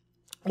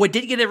 What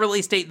did get a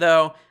release date,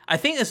 though, I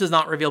think this was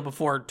not revealed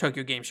before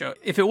Tokyo Game Show.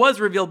 If it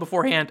was revealed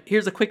beforehand,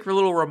 here's a quick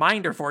little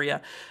reminder for you.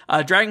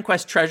 Dragon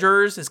Quest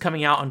Treasures is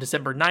coming out on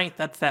December 9th.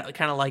 That's that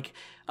kind of like,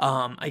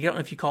 I don't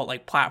know if you call it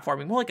like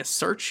platforming, more like a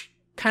search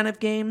kind of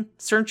game,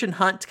 search and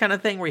hunt kind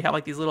of thing, where you have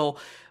like these little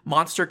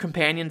monster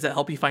companions that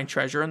help you find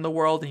treasure in the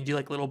world, and you do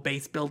like little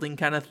base building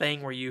kind of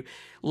thing where you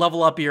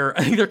level up your,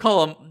 I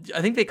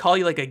think they call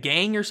you like a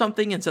gang or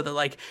something, and so they're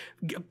like,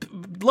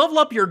 level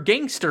up your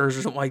gangsters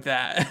or something like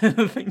that.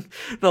 I think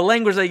the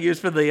language they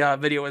used for the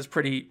video was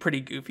pretty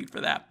goofy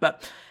for that.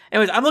 But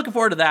anyways, I'm looking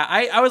forward to that.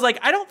 I was like,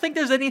 I don't think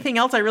there's anything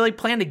else I really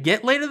plan to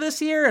get later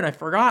this year, and I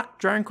forgot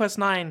Dragon Quest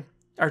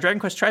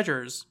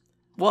Treasures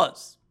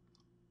was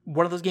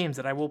one of those games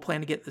that I will plan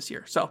to get this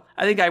year. So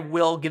I think I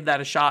will give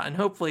that a shot, and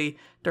hopefully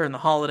during the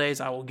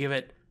holidays I will give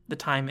it the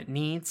time it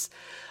needs.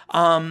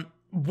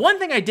 One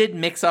thing I did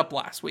mix up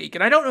last week,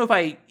 and I don't know if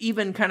I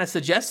even kind of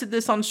suggested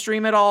this on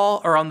stream at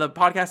all or on the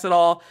podcast at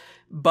all,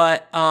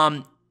 but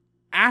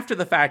after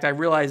the fact I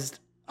realized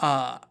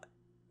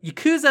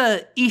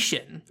Yakuza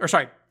Ishin, or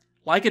sorry,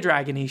 Like a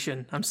Dragon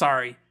Ishin, I'm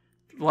sorry,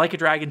 Like a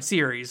Dragon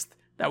series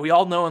that we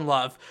all know and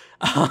love.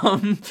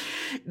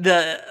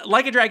 The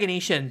Like a Dragon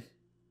Ishin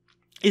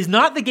is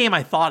not the game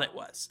I thought it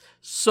was.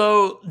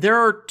 So there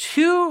are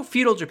 2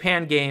 Feudal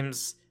Japan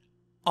games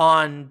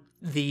on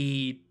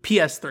the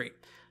PS3.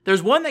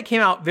 There's one that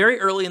came out very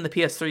early in the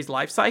PS3's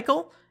life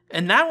cycle,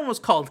 and that one was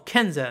called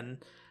Kenzen.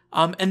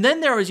 And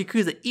then there was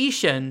Yakuza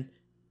Ishin,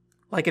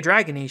 Like a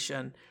Dragon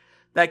Ishin,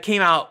 that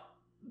came out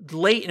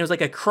late, and it was like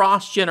a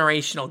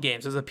cross-generational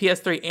game. So it was a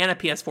PS3 and a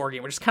PS4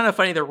 game, which is kind of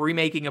funny they're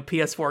remaking a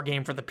PS4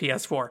 game for the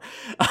PS4.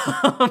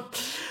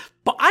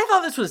 But I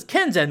thought this was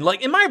Kenzen.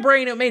 Like, in my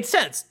brain, it made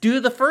sense. Do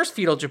the first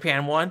Feudal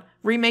Japan one,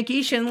 remake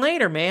Ishin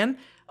later, man.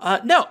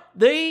 No,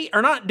 they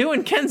are not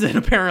doing Kenzen,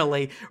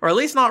 apparently, or at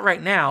least not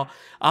right now.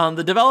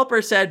 The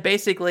developer said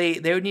basically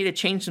they would need to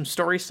change some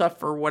story stuff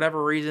for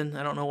whatever reason.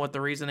 I don't know what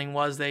the reasoning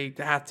was. They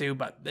had to,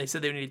 but they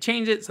said they would need to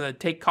change it, so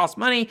it'd cost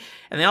money.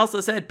 And they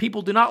also said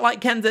people do not like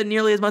Kenzen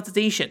nearly as much as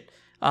Ishin.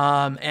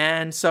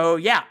 And so,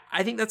 yeah,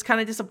 I think that's kind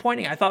of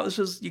disappointing. I thought this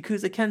was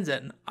Yakuza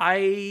Kenzen.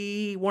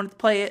 I wanted to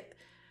play it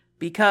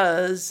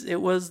because it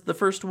was the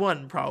first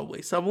one,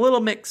 probably. So I'm a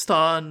little mixed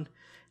on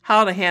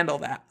how to handle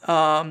that.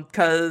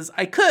 Because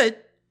I could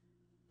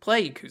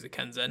play Yakuza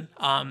Kenzen.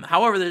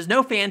 However, there's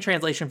no fan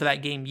translation for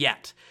that game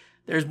yet.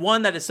 There's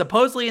one that is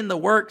supposedly in the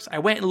works. I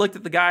went and looked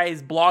at the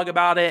guy's blog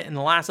about it, and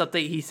the last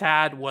update he's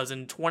had was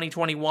in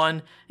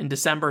 2021. In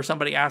December,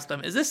 somebody asked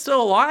him, is this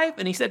still alive?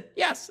 And he said,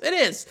 yes, it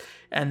is.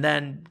 And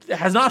then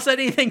has not said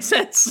anything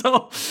since.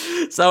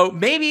 So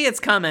maybe it's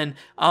coming.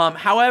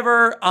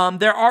 However,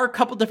 there are a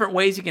couple different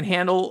ways you can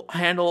handle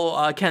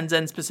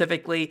Kenzen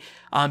specifically,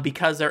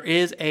 because there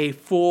is a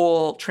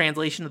full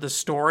translation of the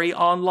story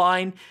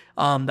online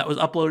that was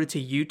uploaded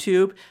to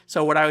YouTube.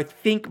 So what I would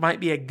think might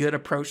be a good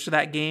approach to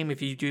that game,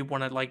 if you do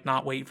want to like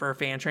not wait for a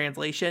fan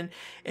translation,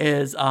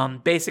 is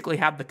basically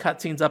have the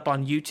cutscenes up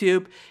on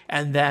YouTube,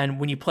 and then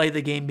when you play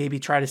the game, maybe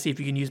try to see if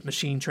you can use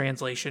machine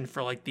translation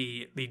for like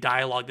the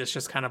dialogue that's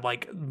just kind of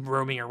like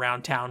roaming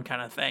around town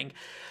kind of thing.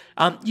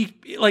 I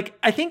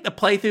think the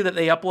playthrough that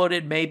they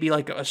uploaded may be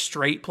like a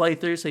straight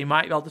playthrough, so you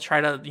might be able to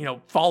try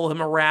to, follow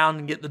him around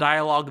and get the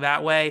dialogue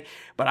that way,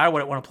 but I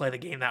wouldn't want to play the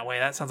game that way.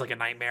 That sounds like a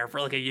nightmare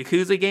for like a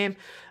Yakuza game.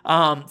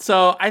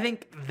 So I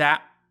think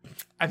that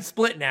I'm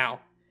split now.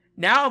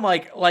 Now I'm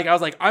like I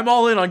was like, I'm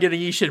all in on getting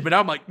Ishin, but now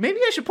I'm like, maybe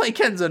I should play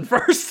Kenzen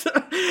first.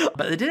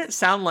 But it didn't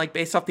sound like,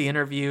 based off the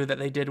interview that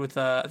they did with,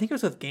 I think it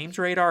was with Games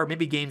Radar, or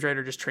maybe Games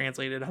Radar just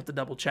translated. I'll have to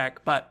double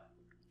check, but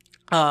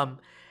it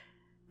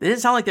didn't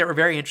sound like they were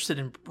very interested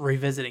in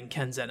revisiting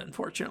Kenzen,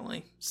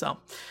 unfortunately. So,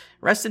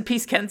 rest in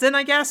peace, Kenzen,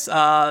 I guess.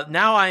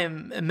 Now I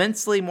am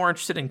immensely more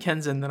interested in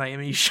Kenzen than I am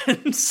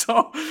Ishin.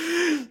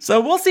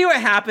 So we'll see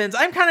what happens.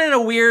 I'm kind of in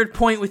a weird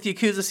point with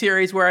Yakuza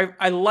series where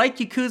I like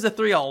Yakuza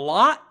 3 a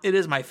lot. It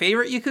is my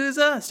favorite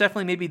Yakuza. It's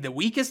definitely maybe the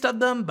weakest of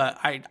them, but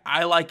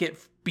I like it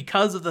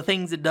because of the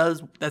things it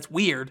does that's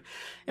weird.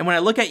 And when I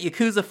look at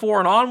Yakuza 4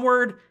 and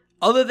onward,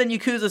 other than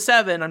Yakuza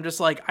 7, I'm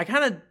just like, I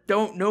kind of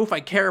don't know if I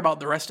care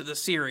about the rest of the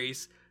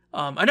series.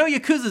 I know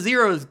Yakuza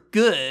 0 is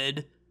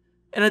good,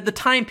 and the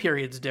time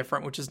period's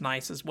different, which is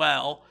nice as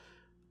well,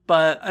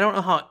 but I don't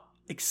know how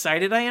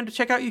excited I am to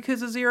check out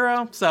Yakuza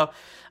 0, so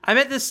I'm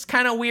at this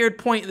kind of weird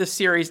point in this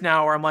series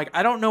now where I'm like,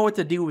 I don't know what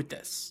to do with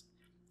this.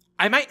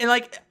 I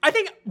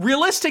think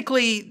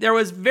realistically, there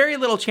was very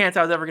little chance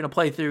I was ever going to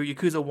play through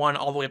Yakuza 1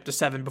 all the way up to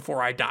 7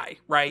 before I die,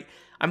 right?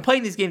 I'm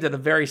playing these games at a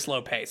very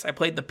slow pace. I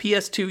played the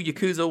PS2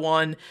 Yakuza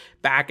 1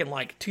 back in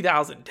like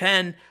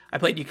 2010. I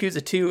played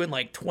Yakuza 2 in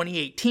like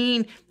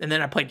 2018. And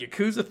then I played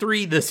Yakuza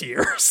 3 this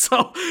year.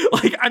 So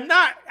like, I'm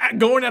not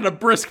going at a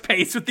brisk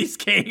pace with these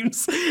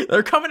games.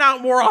 They're coming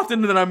out more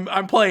often than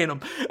I'm playing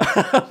them.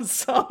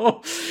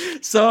 So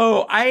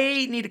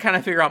I need to kind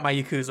of figure out my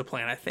Yakuza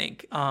plan, I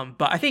think.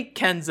 But I think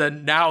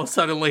Kenzen now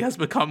suddenly has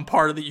become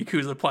part of the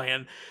Yakuza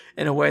plan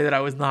in a way that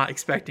I was not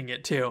expecting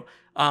it to.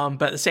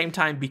 But at the same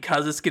time,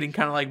 because it's getting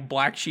kind of like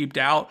black sheeped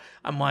out,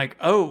 I'm like,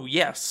 oh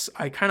yes,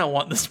 I kind of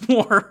want this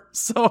more.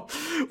 So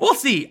we'll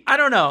see. I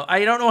don't know.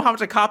 I don't know how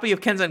much a copy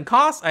of Kenzen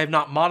costs. I have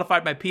not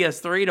modified my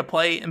PS3 to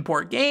play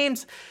import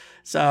games.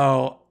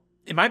 So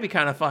it might be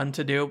kind of fun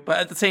to do, but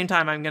at the same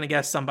time, I'm going to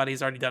guess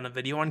somebody's already done a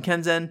video on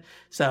Kenzen,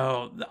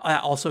 so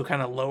that also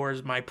kind of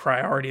lowers my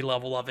priority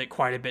level of it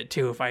quite a bit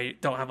too if I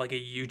don't have like a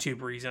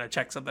YouTube reason to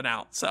check something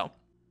out. So,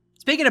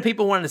 speaking of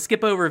people wanting to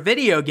skip over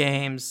video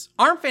games,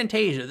 Arm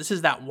Fantasia, this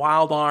is that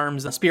Wild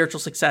Arms spiritual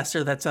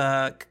successor that's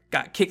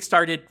got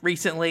kickstarted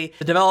recently.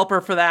 The developer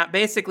for that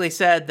basically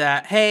said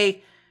that,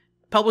 hey,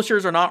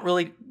 publishers are not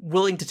really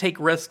willing to take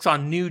risks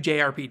on new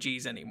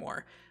JRPGs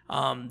anymore.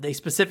 They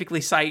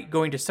specifically cite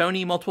going to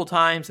Sony multiple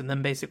times and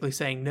then basically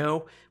saying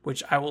no,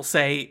 which I will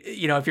say,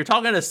 if you're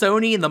talking to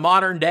Sony in the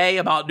modern day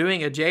about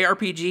doing a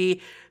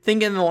JRPG,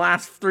 think in the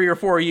last 3 or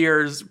 4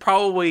 years,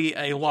 probably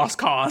a lost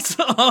cause.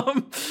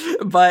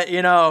 But,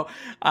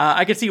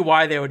 I could see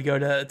why they would go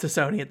to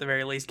Sony at the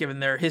very least, given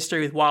their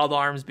history with Wild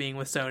Arms being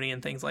with Sony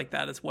and things like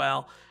that as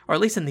well. Or at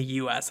least in the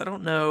US. I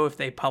don't know if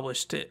they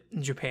published it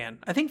in Japan.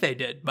 I think they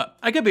did, but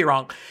I could be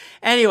wrong.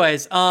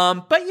 Anyways,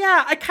 but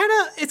yeah,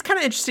 it's kind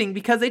of interesting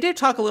because they did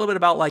talk a little bit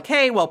about like,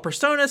 hey, well,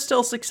 Persona's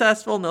still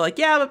successful. And they're like,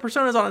 yeah, but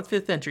Persona's on its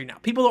 5th entry now.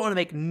 People don't want to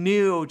make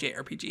new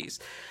JRPGs.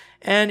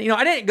 And,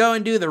 I didn't go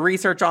and do the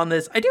research on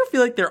this. I do feel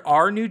like there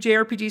are new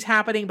JRPGs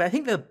happening, but I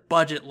think the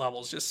budget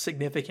level is just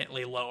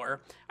significantly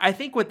lower. I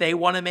think what they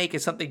want to make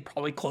is something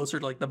probably closer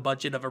to like the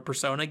budget of a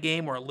Persona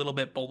game or a little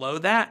bit below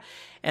that.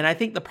 And I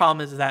think the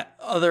problem is that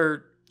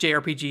other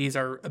JRPGs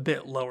are a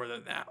bit lower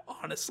than that,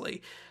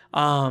 honestly.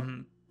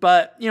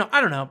 But,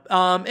 I don't know.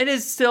 It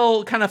is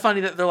still kind of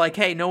funny that they're like,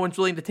 hey, no one's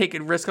willing to take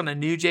a risk on a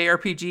new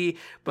JRPG.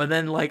 But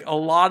then like a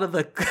lot of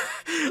the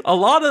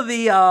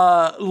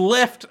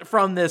lift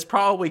from this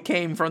probably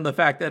came from the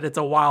fact that it's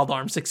a Wild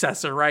Arms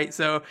successor, right?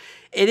 So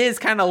it is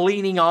kind of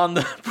leaning on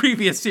the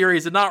previous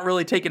series and not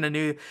really taking a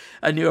new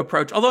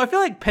approach. Although I feel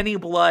like Penny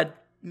Blood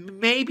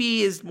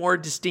maybe is more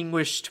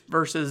distinguished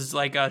versus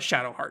like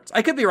Shadow Hearts.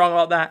 I could be wrong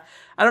about that.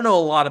 I don't know a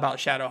lot about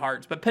Shadow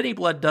Hearts, but Penny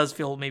Blood does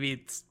feel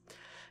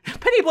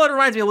Penny Blood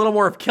reminds me a little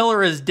more of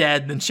Killer is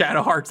Dead than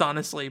Shadow Hearts,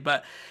 honestly.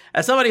 But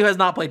as somebody who has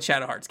not played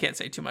Shadow Hearts, can't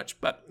say too much.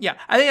 But yeah,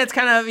 I think that's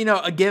kind of,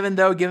 a given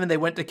though, given they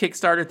went to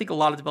Kickstarter. I think a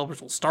lot of developers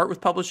will start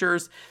with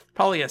publishers.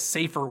 Probably a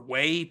safer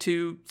way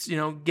to,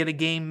 get a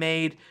game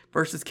made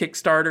versus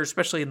Kickstarter,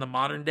 especially in the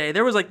modern day.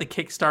 There was like the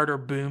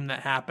Kickstarter boom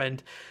that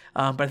happened.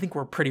 But I think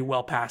we're pretty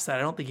well past that.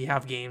 I don't think you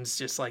have games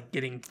just like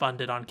getting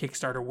funded on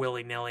Kickstarter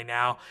willy-nilly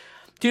now.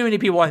 Too many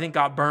people, I think,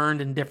 got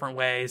burned in different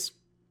ways.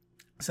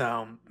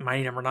 So,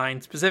 Mighty Number 9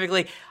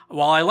 specifically,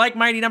 while I like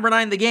Mighty Number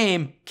 9, the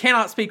game,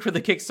 cannot speak for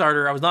the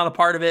Kickstarter. I was not a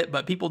part of it,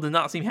 but people did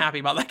not seem happy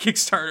about that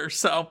Kickstarter.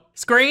 So,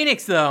 Square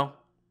Enix, though,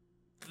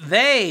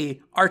 they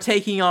are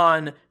taking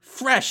on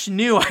fresh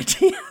new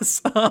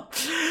ideas.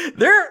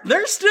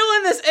 They're still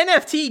in this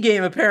NFT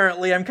game,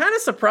 apparently. I'm kind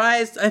of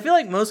surprised. I feel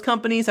like most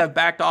companies have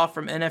backed off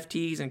from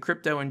NFTs and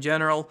crypto in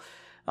general.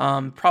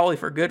 Probably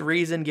for good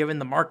reason, given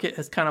the market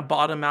has kind of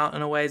bottomed out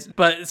in a ways.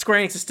 But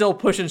Square Enix is still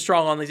pushing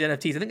strong on these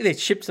NFTs. I think they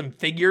shipped some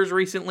figures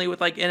recently with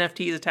like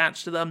NFTs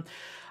attached to them.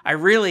 I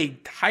really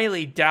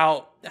highly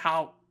doubt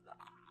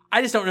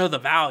I just don't know the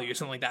value or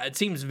something like that. It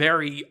seems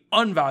very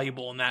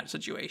unvaluable in that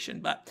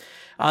situation. But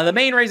the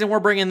main reason we're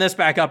bringing this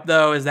back up,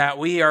 though, is that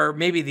we are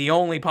maybe the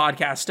only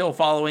podcast still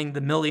following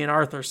the Million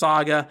Arthur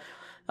saga.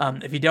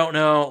 If you don't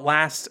know,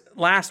 last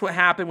what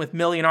happened with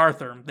Million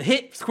Arthur, the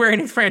hit Square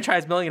Enix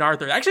franchise Million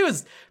Arthur, actually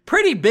was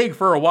pretty big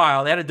for a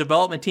while. They had a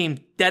development team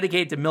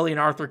dedicated to Million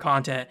Arthur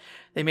content.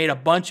 They made a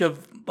bunch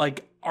of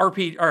like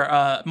RPG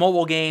or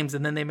mobile games,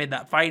 and then they made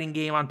that fighting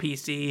game on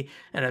PC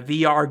and a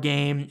VR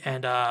game.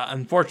 And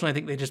unfortunately, I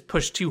think they just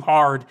pushed too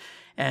hard,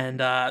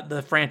 and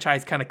the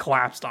franchise kind of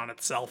collapsed on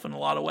itself in a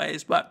lot of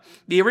ways. But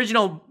the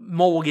original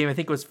mobile game, I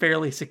think, was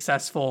fairly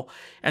successful.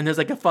 And there's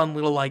like a fun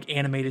little like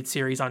animated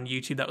series on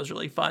YouTube that was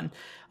really fun,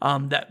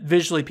 that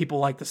visually people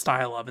like the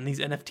style of. And these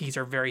NFTs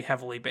are very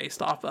heavily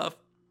based off of.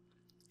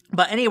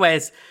 But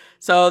anyways,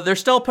 so they're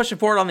still pushing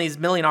forward on these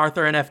Million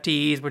Arthur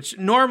NFTs, which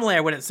normally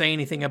I wouldn't say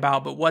anything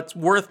about. But what's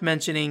worth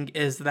mentioning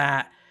is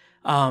that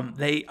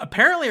they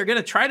apparently are going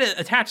to try to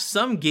attach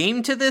some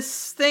game to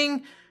this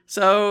thing.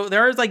 So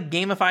there's like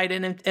gamified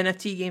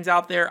NFT games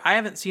out there. I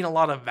haven't seen a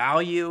lot of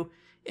value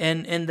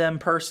in them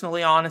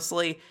personally,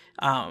 honestly.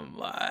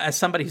 As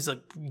somebody who's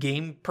a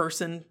game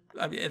person,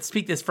 I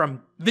speak this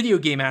from video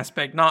game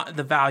aspect, not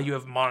the value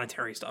of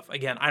monetary stuff.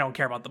 Again, I don't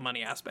care about the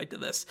money aspect of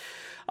this.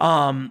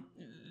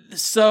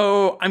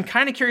 So I'm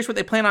kind of curious what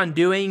they plan on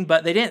doing,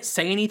 but they didn't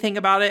say anything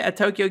about it at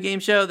Tokyo Game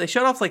Show. They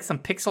showed off like some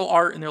pixel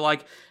art and they're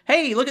like,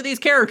 hey, look at these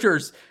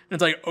characters. And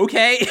it's like,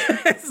 okay.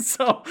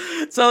 so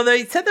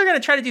they said they're going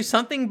to try to do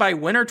something by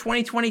winter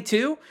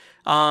 2022.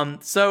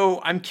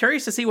 So I'm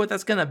curious to see what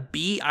that's going to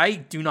be. I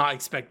do not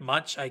expect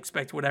much. I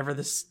expect whatever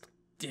this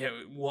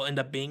will end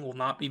up being will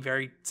not be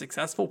very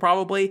successful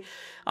probably.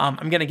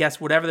 I'm going to guess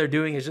whatever they're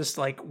doing is just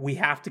like, we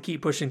have to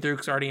keep pushing through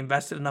because I already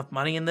invested enough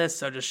money in this.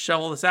 So just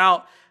shovel this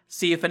out.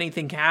 See if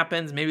anything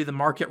happens. Maybe the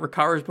market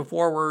recovers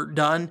before we're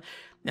done,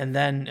 and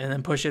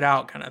then push it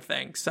out, kind of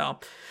thing. So,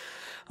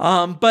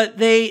 but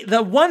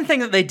the one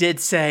thing that they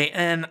did say,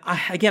 and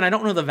I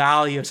don't know the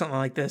value of something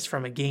like this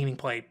from a gaming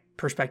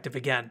perspective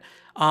again,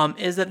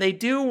 is that they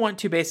do want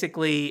to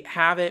basically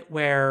have it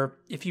where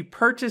if you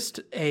purchased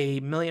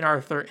a Million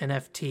Arthur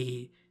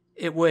NFT,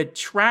 it would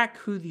track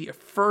who the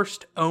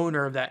first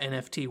owner of that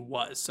NFT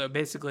was. So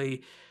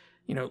basically,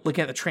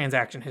 looking at the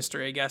transaction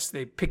history, I guess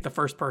they pick the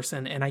first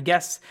person, and I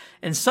guess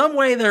in some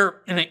way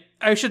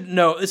I should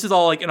know, this is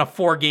all like in a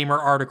 4Gamer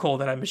article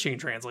that I machine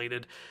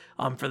translated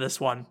for this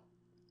one.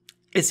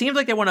 It seems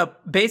like they want to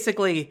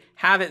basically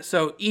have it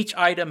so each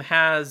item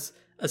has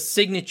a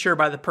signature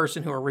by the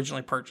person who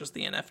originally purchased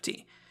the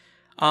NFT.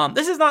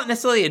 This is not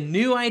necessarily a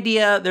new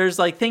idea. There's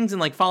like things in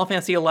like Final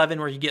Fantasy XI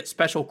where you get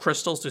special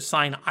crystals to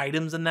sign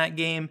items in that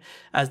game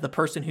as the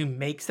person who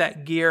makes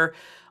that gear.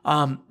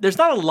 There's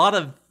not a lot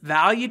of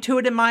value to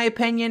it, in my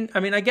opinion.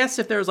 I mean, I guess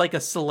if there's like a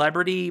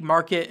celebrity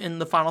market in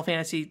the Final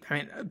Fantasy,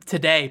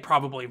 today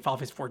probably in Final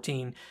Fantasy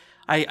 14,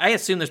 I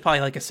assume there's probably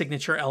like a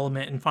signature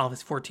element in Final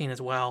Fantasy 14 as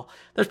well.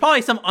 There's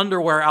probably some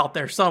underwear out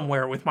there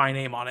somewhere with my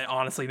name on it,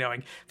 honestly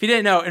knowing. If you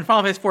didn't know, in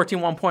Final Fantasy 14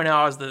 1.0,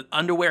 I was the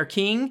underwear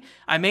king.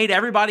 I made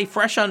everybody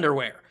fresh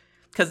underwear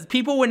because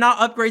people would not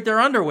upgrade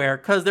their underwear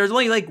because there's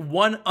only like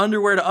one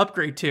underwear to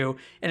upgrade to,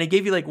 and it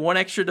gave you like one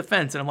extra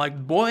defense. And I'm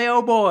like, boy,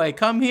 oh boy,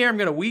 come here. I'm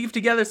going to weave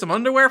together some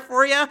underwear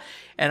for you.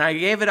 And I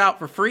gave it out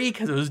for free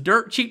because it was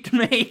dirt cheap to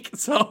make.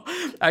 So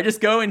I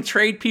just go and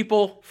trade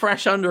people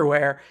fresh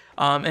underwear.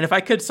 And if I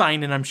could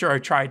sign it, I'm sure I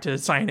tried to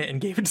sign it and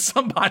gave it to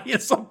somebody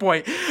at some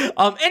point.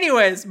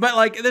 Anyways, but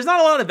like, there's not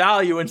a lot of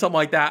value in something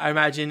like that, I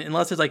imagine,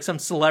 unless there's like some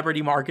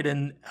celebrity market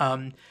in,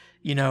 Final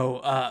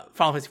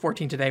Fantasy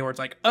 14 today where it's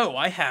like, oh,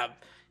 I have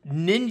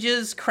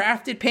ninjas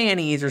crafted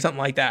panties or something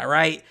like that,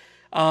 right?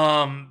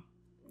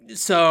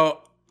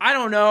 So I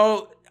don't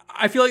know.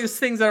 I feel like there's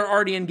things that are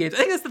already in games. I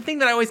think that's the thing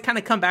that I always kind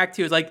of come back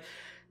to is like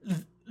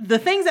the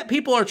things that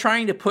people are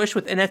trying to push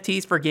with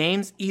NFTs for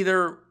games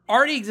either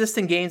already exist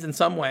in games in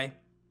some way,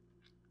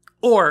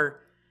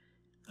 or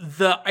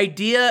the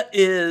idea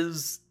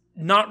is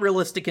not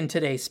realistic in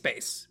today's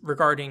space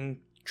regarding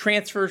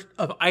transfers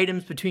of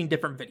items between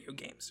different video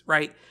games,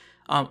 right?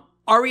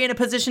 Are we in a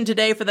position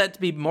today for that to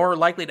be more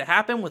likely to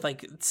happen with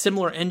like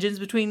similar engines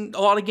between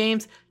a lot of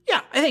games? Yeah,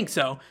 I think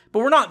so, but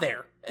we're not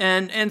there.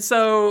 And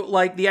so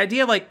like the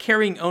idea of like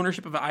carrying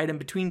ownership of an item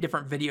between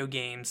different video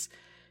games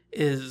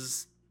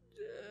it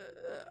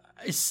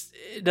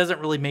doesn't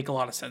really make a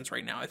lot of sense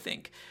right now, I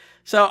think.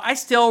 So I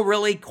still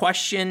really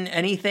question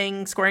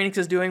anything Square Enix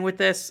is doing with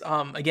this.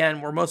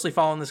 Again, we're mostly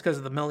following this because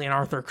of the Million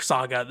Arthur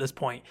saga at this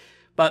point,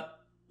 but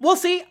we'll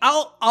see.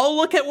 I'll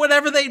look at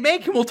whatever they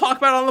make and we'll talk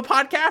about it on the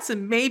podcast,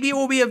 and maybe it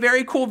will be a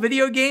very cool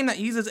video game that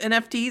uses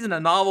NFTs in a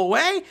novel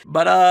way.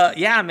 But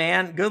yeah,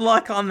 man, good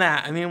luck on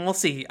that. I mean, we'll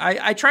see.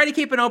 I try to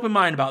keep an open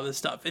mind about this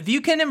stuff. If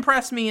you can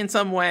impress me in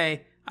some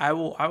way, I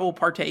will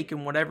partake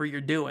in whatever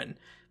you're doing.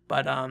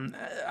 But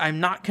I'm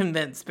not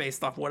convinced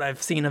based off what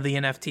I've seen of the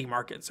NFT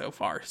market so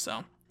far.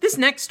 So this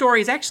next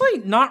story is actually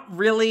not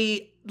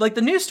really, like,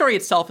 the news story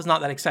itself is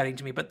not that exciting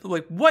to me, but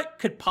like what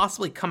could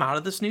possibly come out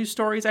of this news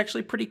story is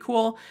actually pretty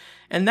cool.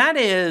 And that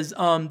is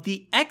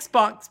the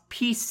Xbox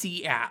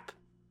PC app.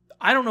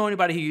 I don't know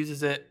anybody who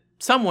uses it.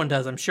 Someone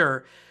does, I'm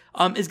sure.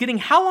 Is getting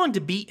How Long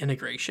to Beat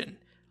integration.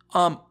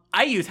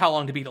 I use How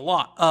Long to Beat a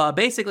lot.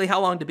 Basically,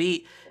 How Long to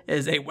Beat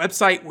is a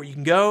website where you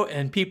can go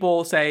and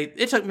people say,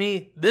 it took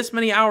me this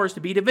many hours to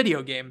beat a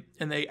video game.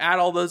 And they add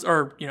all those,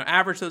 or,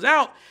 average those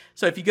out.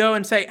 So if you go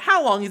and say,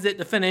 how long is it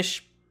to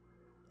finish,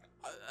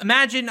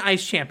 imagine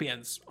Ice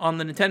Champions on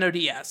the Nintendo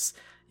DS.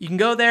 You can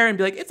go there and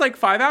be like, it's like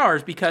 5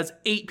 hours because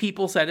 8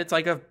 people said it's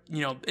like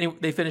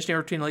they finished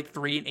anywhere between like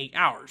 3 and 8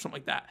 hours, something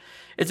like that.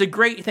 It's a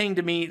great thing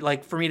to me,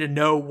 like for me to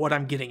know what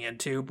I'm getting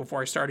into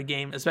before I start a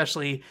game,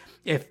 especially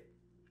if,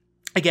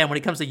 again, when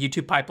it comes to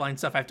YouTube pipeline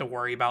stuff, I have to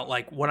worry about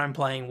like what I'm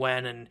playing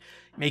when and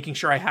making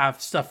sure I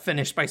have stuff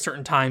finished by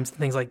certain times and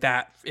things like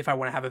that if I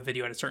want to have a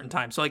video at a certain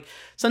time. So like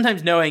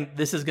sometimes knowing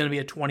this is going to be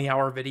a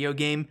 20-hour video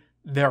game,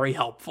 very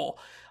helpful.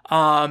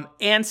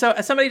 And so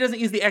as somebody who doesn't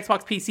use the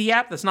Xbox PC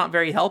app, that's not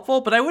very helpful,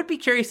 but I would be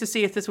curious to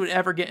see if this would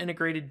ever get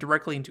integrated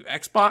directly into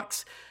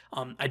Xbox.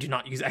 I do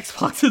not use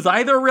Xboxes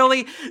either,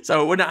 really,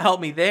 so it would not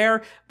help me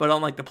there. But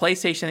on like the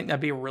PlayStation, I think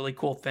that'd be a really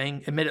cool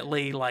thing.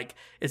 Admittedly, like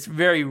it's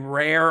very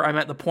rare. I'm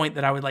at the point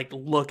that I would like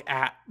look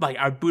at, like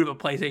I would boot up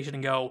a PlayStation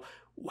and go,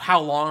 how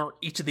long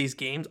each of these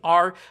games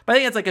are. But I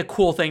think it's like a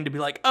cool thing to be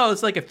like, oh,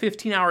 it's like a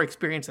 15-hour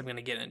experience I'm going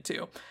to get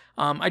into.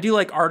 I do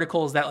like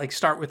articles that like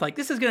start with like,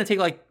 this is going to take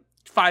like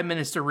 5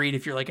 minutes to read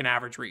if you're like an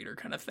average reader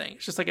kind of thing.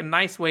 It's just like a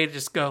nice way to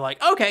just go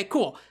like, okay,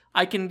 cool.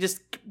 I can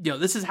just,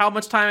 this is how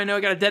much time I know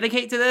I got to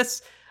dedicate to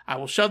this. I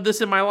will shove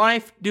this in my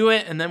life, do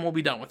it, and then we'll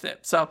be done with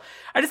it. So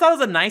I just thought it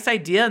was a nice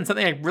idea and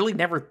something I really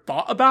never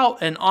thought about.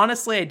 And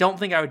honestly, I don't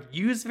think I would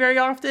use very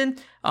often.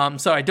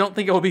 So I don't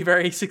think it will be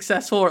very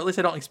successful, or at least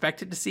I don't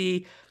expect it to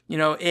see,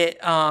 it,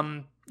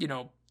 in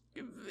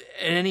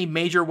any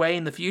major way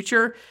in the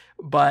future.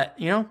 But,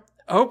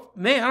 oh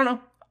man, I don't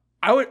know.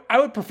 I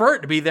would prefer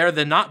it to be there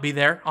than not be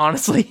there,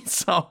 honestly.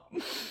 So,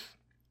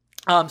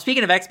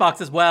 speaking of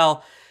Xbox as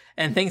well,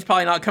 and things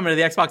probably not coming to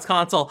the Xbox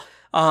console,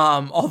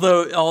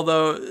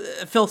 although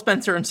Phil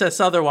Spencer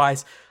insists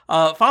otherwise,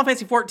 Final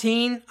Fantasy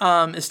 14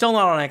 is still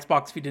not on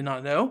Xbox, if you did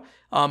not know.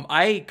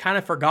 I kind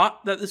of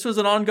forgot that this was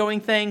an ongoing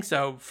thing,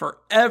 so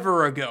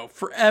forever ago,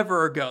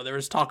 there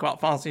was talk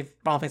about Final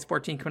Fantasy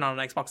 14 coming out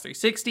on Xbox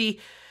 360.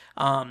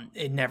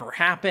 It never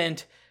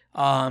happened.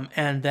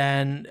 And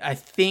then I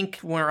think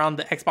when around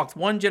the Xbox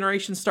One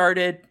generation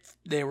started,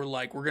 they were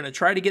like, we're going to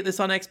try to get this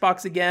on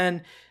Xbox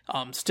again.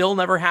 Still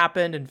never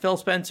happened. And Phil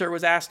Spencer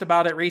was asked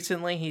about it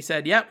recently. He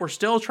said, yep, we're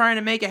still trying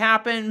to make it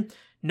happen.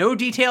 No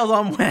details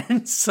on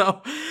when.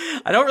 So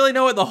I don't really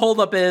know what the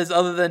holdup is,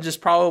 other than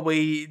just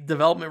probably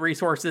development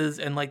resources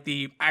and like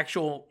the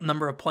actual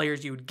number of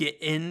players you would get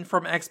in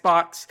from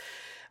Xbox.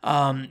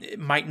 It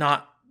might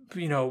not,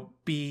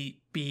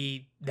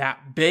 be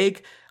that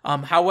big.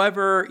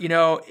 However,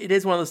 it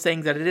is one of those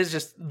things that it is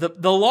just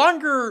the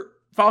longer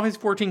Final Fantasy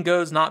 14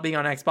 goes not being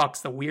on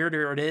Xbox, the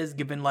weirder it is,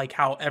 given like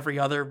how every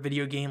other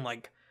video game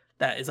like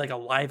that is like a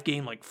live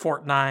game like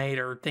Fortnite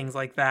or things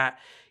like that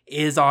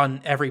is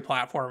on every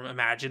platform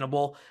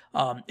imaginable.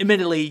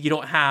 Admittedly, you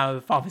don't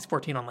have Final Fantasy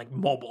 14 on like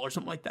mobile or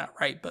something like that,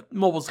 right? But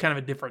mobile's kind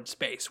of a different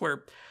space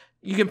where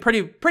you can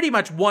pretty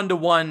much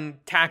one-to-one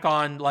tack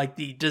on like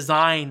the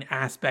design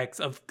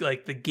aspects of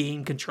like the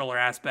game controller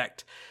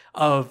aspect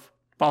of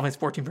Final Fantasy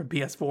 14 from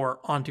PS4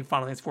 onto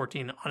Final Fantasy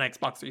 14 on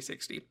Xbox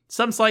 360.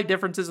 Some slight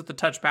differences with the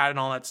touchpad and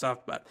all that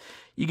stuff, but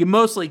you can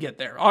mostly get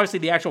there. Obviously,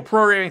 the actual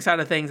programming side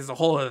of things is a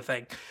whole other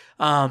thing.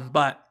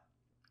 But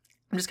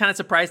I'm just kind of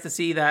surprised to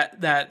see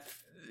that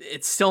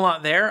it's still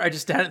not there. I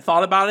just hadn't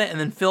thought about it. And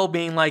then Phil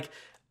being like,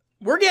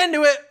 we're getting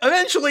to it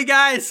eventually,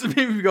 guys.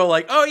 Maybe we go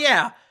like, oh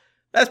yeah,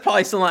 that's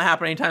probably still not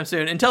happening anytime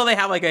soon, until they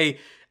have like a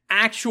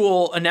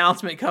actual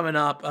announcement coming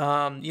up.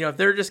 If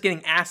they're just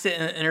getting asked it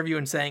in an interview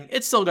and saying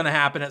it's still going to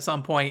happen at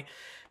some point,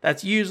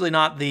 that's usually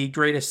not the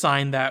greatest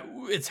sign that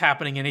it's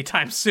happening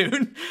anytime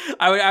soon.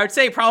 I would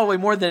say probably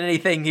more than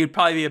anything, he'd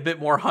probably be a bit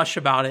more hush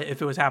about it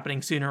if it was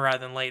happening sooner rather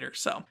than later.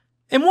 So,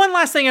 and one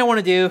last thing I want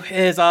to do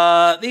is,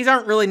 these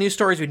aren't really news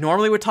stories we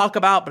normally would talk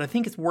about, but I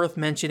think it's worth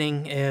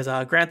mentioning, is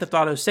Grand Theft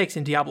Auto 6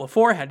 and Diablo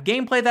 4 had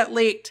gameplay that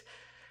leaked.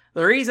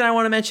 The reason I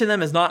want to mention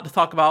them is not to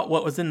talk about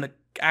what was in the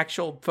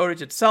actual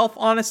footage itself,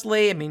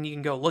 honestly. I mean, you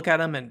can go look at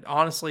them, and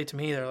honestly, to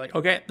me, they're like,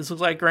 okay, this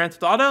looks like Grand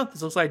Theft Auto,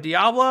 this looks like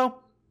Diablo.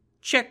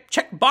 Check,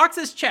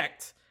 boxes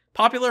checked.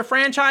 Popular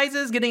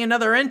franchises getting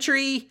another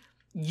entry,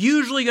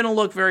 usually going to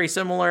look very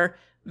similar.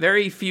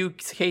 Very few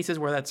cases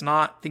where that's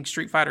not. I think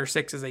Street Fighter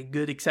 6 is a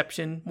good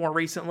exception more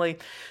recently.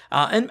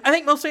 And I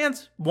think most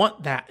fans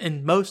want that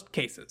in most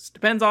cases.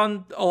 Depends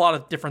on a lot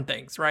of different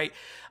things, right?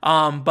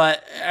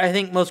 But I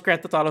think most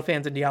Grand Theft Auto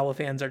fans and Diablo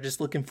fans are just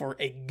looking for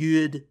a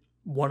good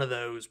one of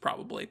those,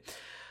 probably.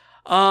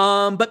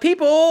 But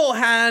people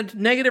had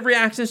negative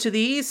reactions to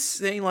these,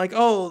 saying like,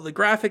 oh, the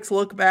graphics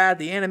look bad,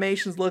 the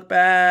animations look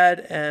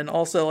bad, and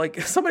also like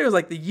somebody was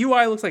like, the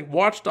UI looks like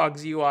Watch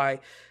Dogs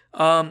UI.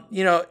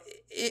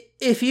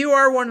 If you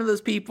are one of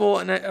those people,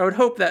 and I would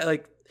hope that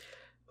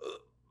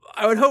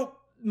I would hope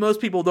most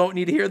people don't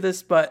need to hear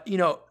this, but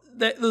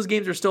those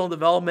games are still in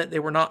development. They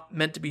were not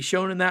meant to be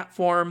shown in that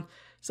form.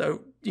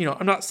 So,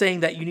 I'm not saying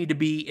that you need to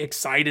be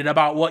excited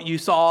about what you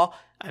saw.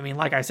 I mean,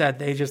 like I said,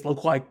 they just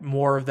look like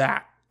more of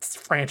that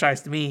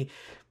franchise to me,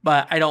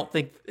 but I don't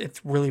think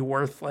it's really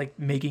worth like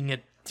making a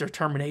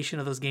determination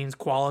of those games'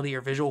 quality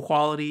or visual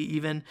quality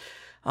even.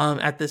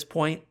 At this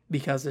point,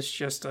 because it's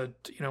just a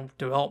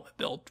development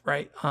build,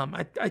 right?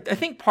 I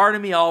think part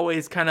of me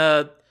always kind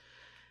of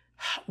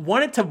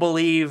wanted to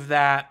believe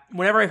that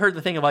whenever I heard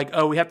the thing of like,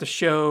 oh, we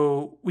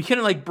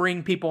couldn't like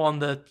bring people on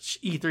the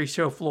E3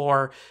 show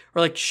floor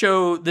or like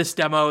show this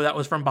demo that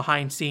was from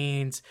behind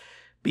scenes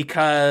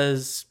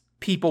because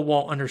people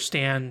won't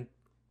understand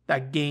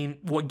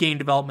what game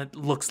development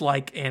looks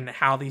like and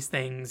how these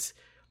things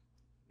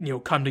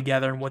come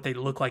together and what they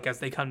look like as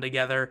they come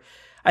together.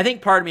 I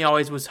think part of me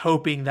always was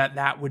hoping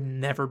that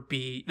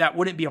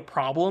wouldn't be a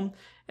problem.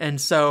 And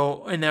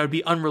that would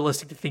be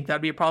unrealistic to think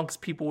that'd be a problem because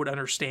people would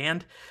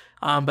understand.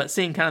 But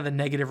seeing kind of the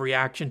negative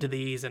reaction to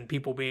these and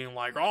people being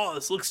like, oh,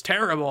 this looks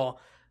terrible,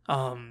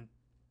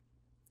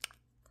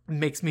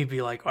 makes me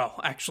be like, well,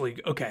 actually,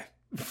 okay.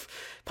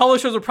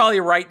 Publishers are probably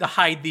right to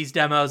hide these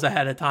demos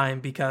ahead of time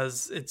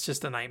because it's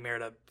just a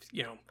nightmare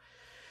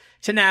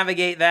to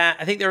navigate that.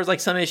 I think there was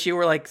like some issue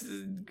where like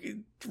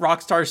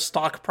Rockstar's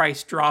stock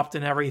price dropped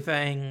and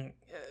everything.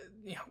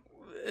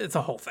 It's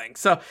a whole thing.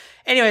 So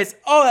anyways,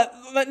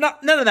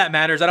 none of that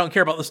matters. I don't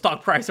care about the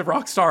stock price of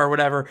Rockstar or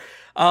whatever.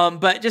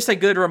 But just a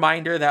good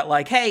reminder that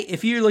like, hey,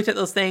 if you looked at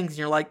those things and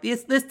you're like,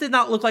 this did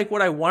not look like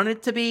what I wanted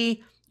it to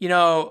be,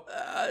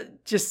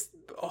 just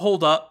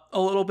hold up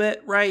a little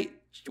bit, right?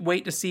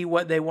 Wait to see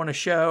what they want to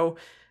show.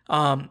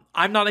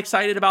 I'm not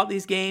excited about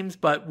these games,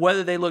 but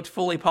whether they looked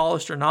fully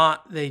polished or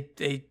not,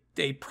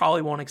 they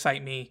probably won't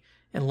excite me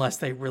unless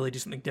they really do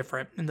something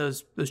different. And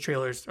those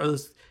trailers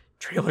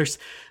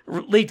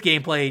leaked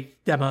gameplay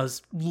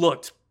demos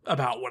looked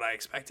about what I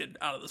expected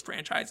out of those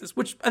franchises,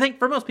 which I think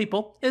for most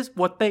people is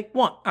what they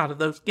want out of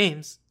those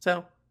games.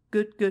 So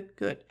good.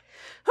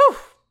 Whew.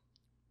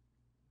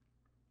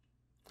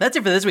 That's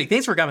it for this week.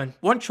 Thanks for coming.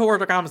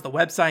 OneShore.com is the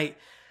website.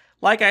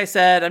 like I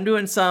said, I'm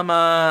doing some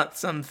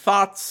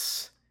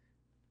thoughts,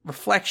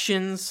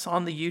 reflections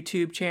on the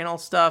YouTube channel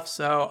stuff.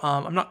 So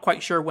I'm not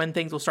quite sure when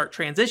things will start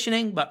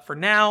transitioning, but for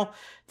now,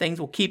 things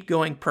will keep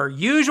going per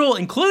usual,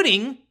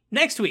 including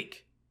next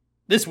week.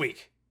 This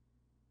week,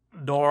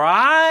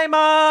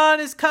 Doraemon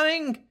is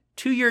coming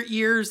to your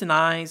ears and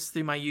eyes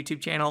through my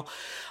YouTube channel.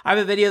 I have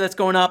a video that's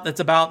going up that's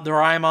about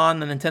Doraemon,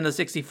 the Nintendo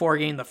 64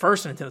 game, the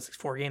first Nintendo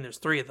 64 game. There's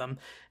 3 of them,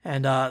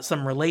 and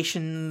some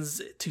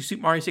relations to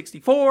Super Mario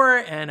 64,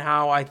 and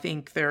how I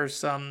think there's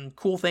some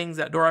cool things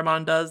that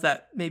Doraemon does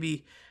that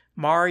maybe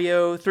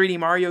 3D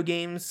Mario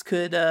games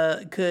could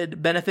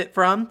benefit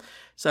from.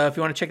 So if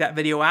you want to check that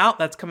video out,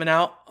 that's coming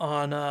out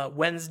on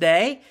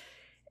Wednesday.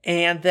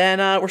 And then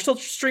we're still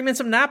streaming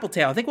some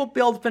Nappletail. I think we'll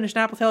be able to finish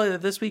Nappletail either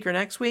this week or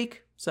next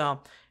week.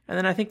 So, and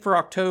then I think for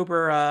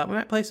October, we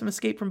might play some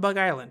Escape from Bug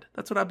Island.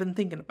 That's what I've been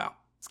thinking about.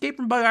 Escape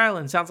from Bug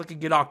Island sounds like a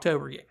good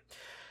October game.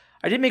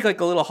 I did make like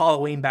a little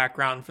Halloween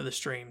background for the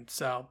stream,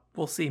 so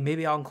we'll see.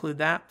 Maybe I'll include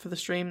that for the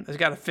stream. I've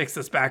got to fix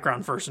this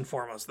background first and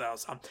foremost, though.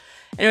 So,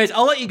 anyways,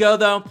 I'll let you go,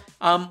 though.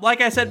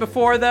 Like I said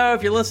before, though,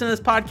 if you're listening to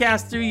this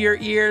podcast through your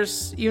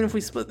ears, even if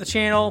we split the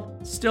channel,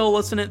 still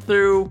listen it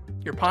through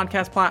your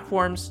podcast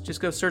platforms. Just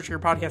go search your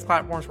podcast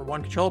platforms for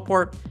One Controller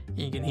Port, and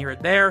you can hear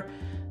it there.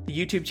 The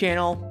YouTube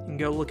channel, you can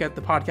go look at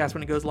the podcast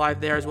when it goes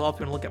live there as well if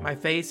you want to look at my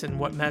face and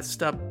what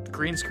messed up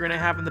green screen I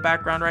have in the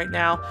background right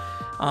now.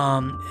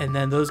 And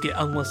then those get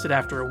unlisted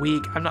after a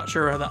week. I'm not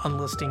sure how the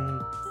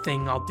unlisting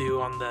thing I'll do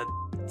on the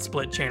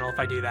split channel if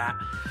I do that.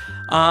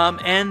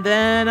 And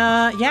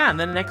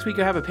then next week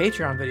I have a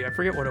Patreon video. I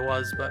forget what it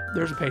was, but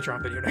there's a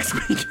Patreon video next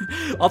week.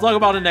 I'll talk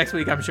about it next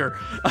week, I'm sure.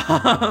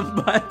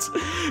 But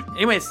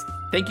anyways,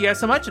 thank you guys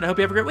so much, and I hope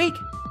you have a great week.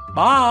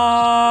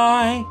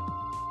 Bye!